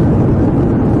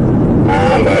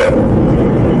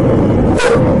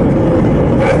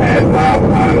 I had my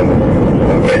behind him.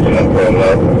 I'm catching up to him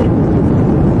up.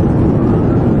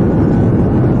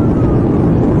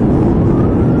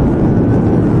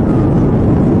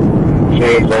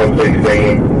 She's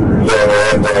 116,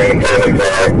 7 lane, coming in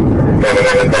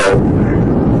the car.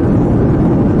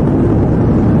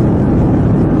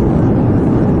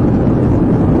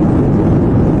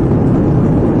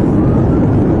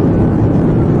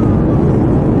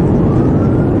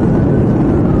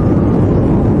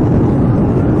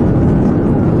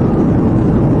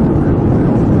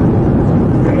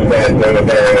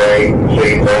 Cemetery Lane,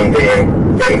 Suite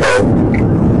 110, Kinko.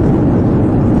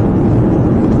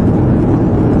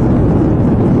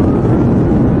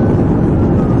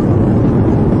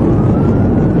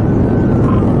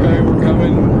 Okay, we're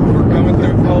coming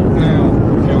through Colt now.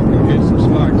 If y'all can get some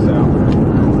spikes out.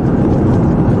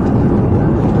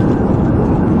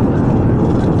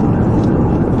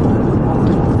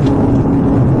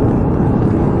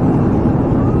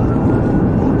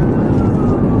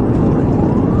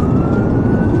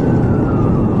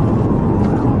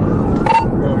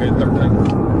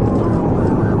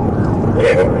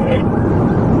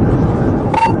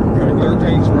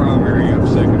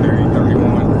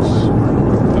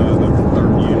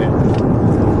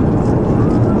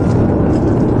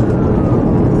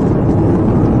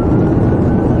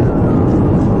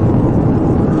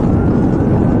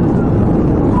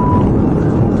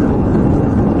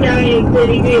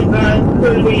 City be advised,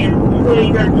 put it in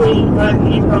 2013, but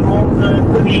keep from also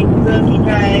put in 70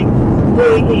 tag,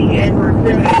 20 Edward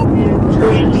 72,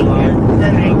 20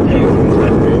 72.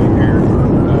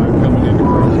 Coming into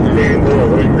Cross County.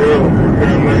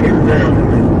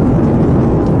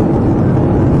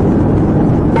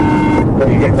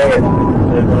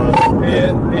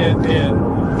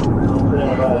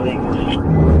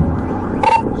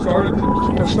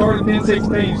 Started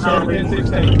 10-16, started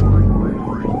 10-16.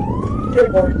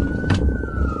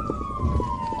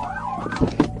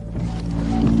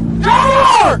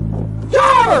 Driver!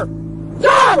 Driver!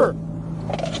 Driver!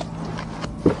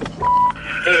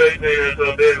 There's a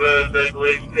big bus that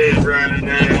police kid running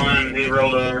down the line and he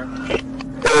rolled over.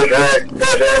 Contact, the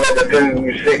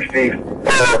 260.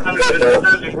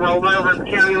 Subject rolled over at the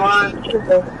county line.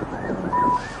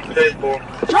 10-4.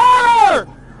 Driver!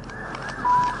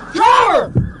 Driver!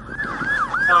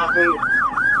 Copy.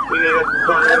 We need to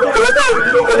start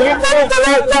Can you move the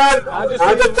right side? I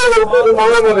just told you to put him on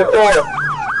with the car.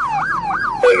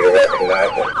 So you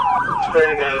recognize him.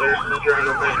 standing out there, just trying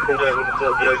to make contact with the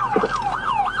subject.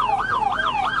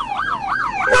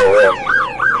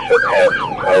 Should have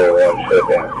power one shut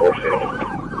down 4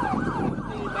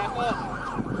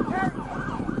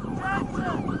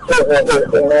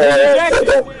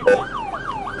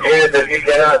 If you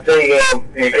cannot see him,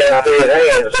 you cannot see his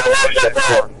hands, so watch that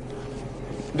car.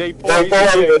 D4,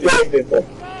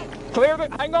 Clear the,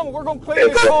 hang on, we're going to clear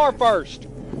this car first.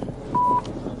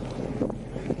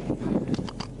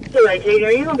 218,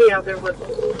 are you going to be out there with us?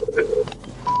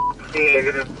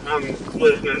 Negative. I'm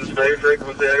listening to very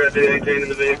frequency. I got 218 in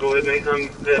the vehicle with me. I'm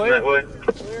heading that way.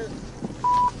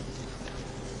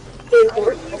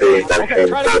 Okay,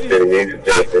 try to get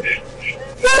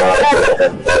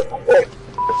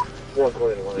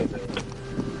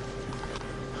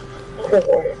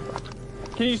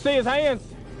Can you see his hands?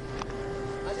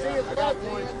 I see his butt,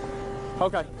 man.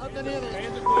 Okay. Nothing in it.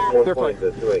 Hands are clear.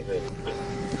 They're clear.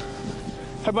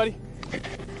 Hey, buddy.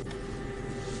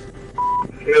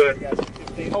 Good.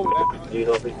 Hold that. Do you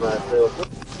know if he's by himself?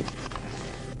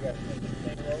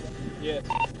 Yeah.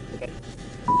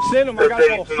 Send him, I got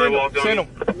him. Send him. Send him.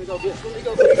 Let me go get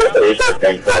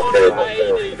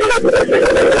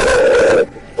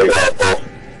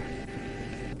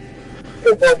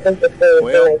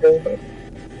Well,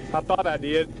 I thought I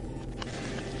did.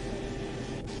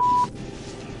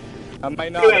 I may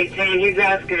not. 218, he's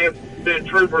asking if the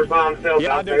trooper's by himself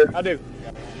out there. I do.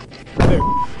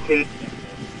 He's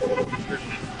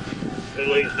at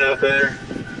least out there.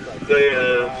 They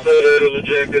said it was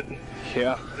ejected.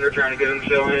 Yeah. They're trying to get him to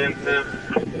show hands now.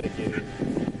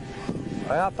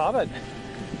 Well, I thought it.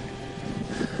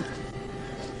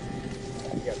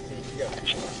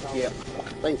 Yeah, I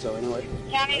think so anyway.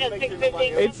 County to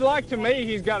 615. It's like to me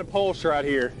he's got a pulse right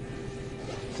here.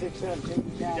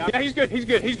 617. Yeah, he's good. He's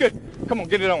good. He's good. Come on,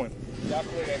 get it on him. Y'all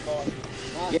clear that car.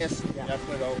 Yes. Y'all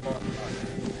clear the whole car.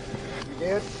 You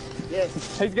did?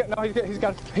 Yes. He's got. No, he's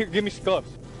got. Here, give me some gloves.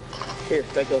 Here,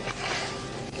 take those.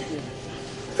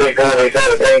 3 he's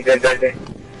out of things,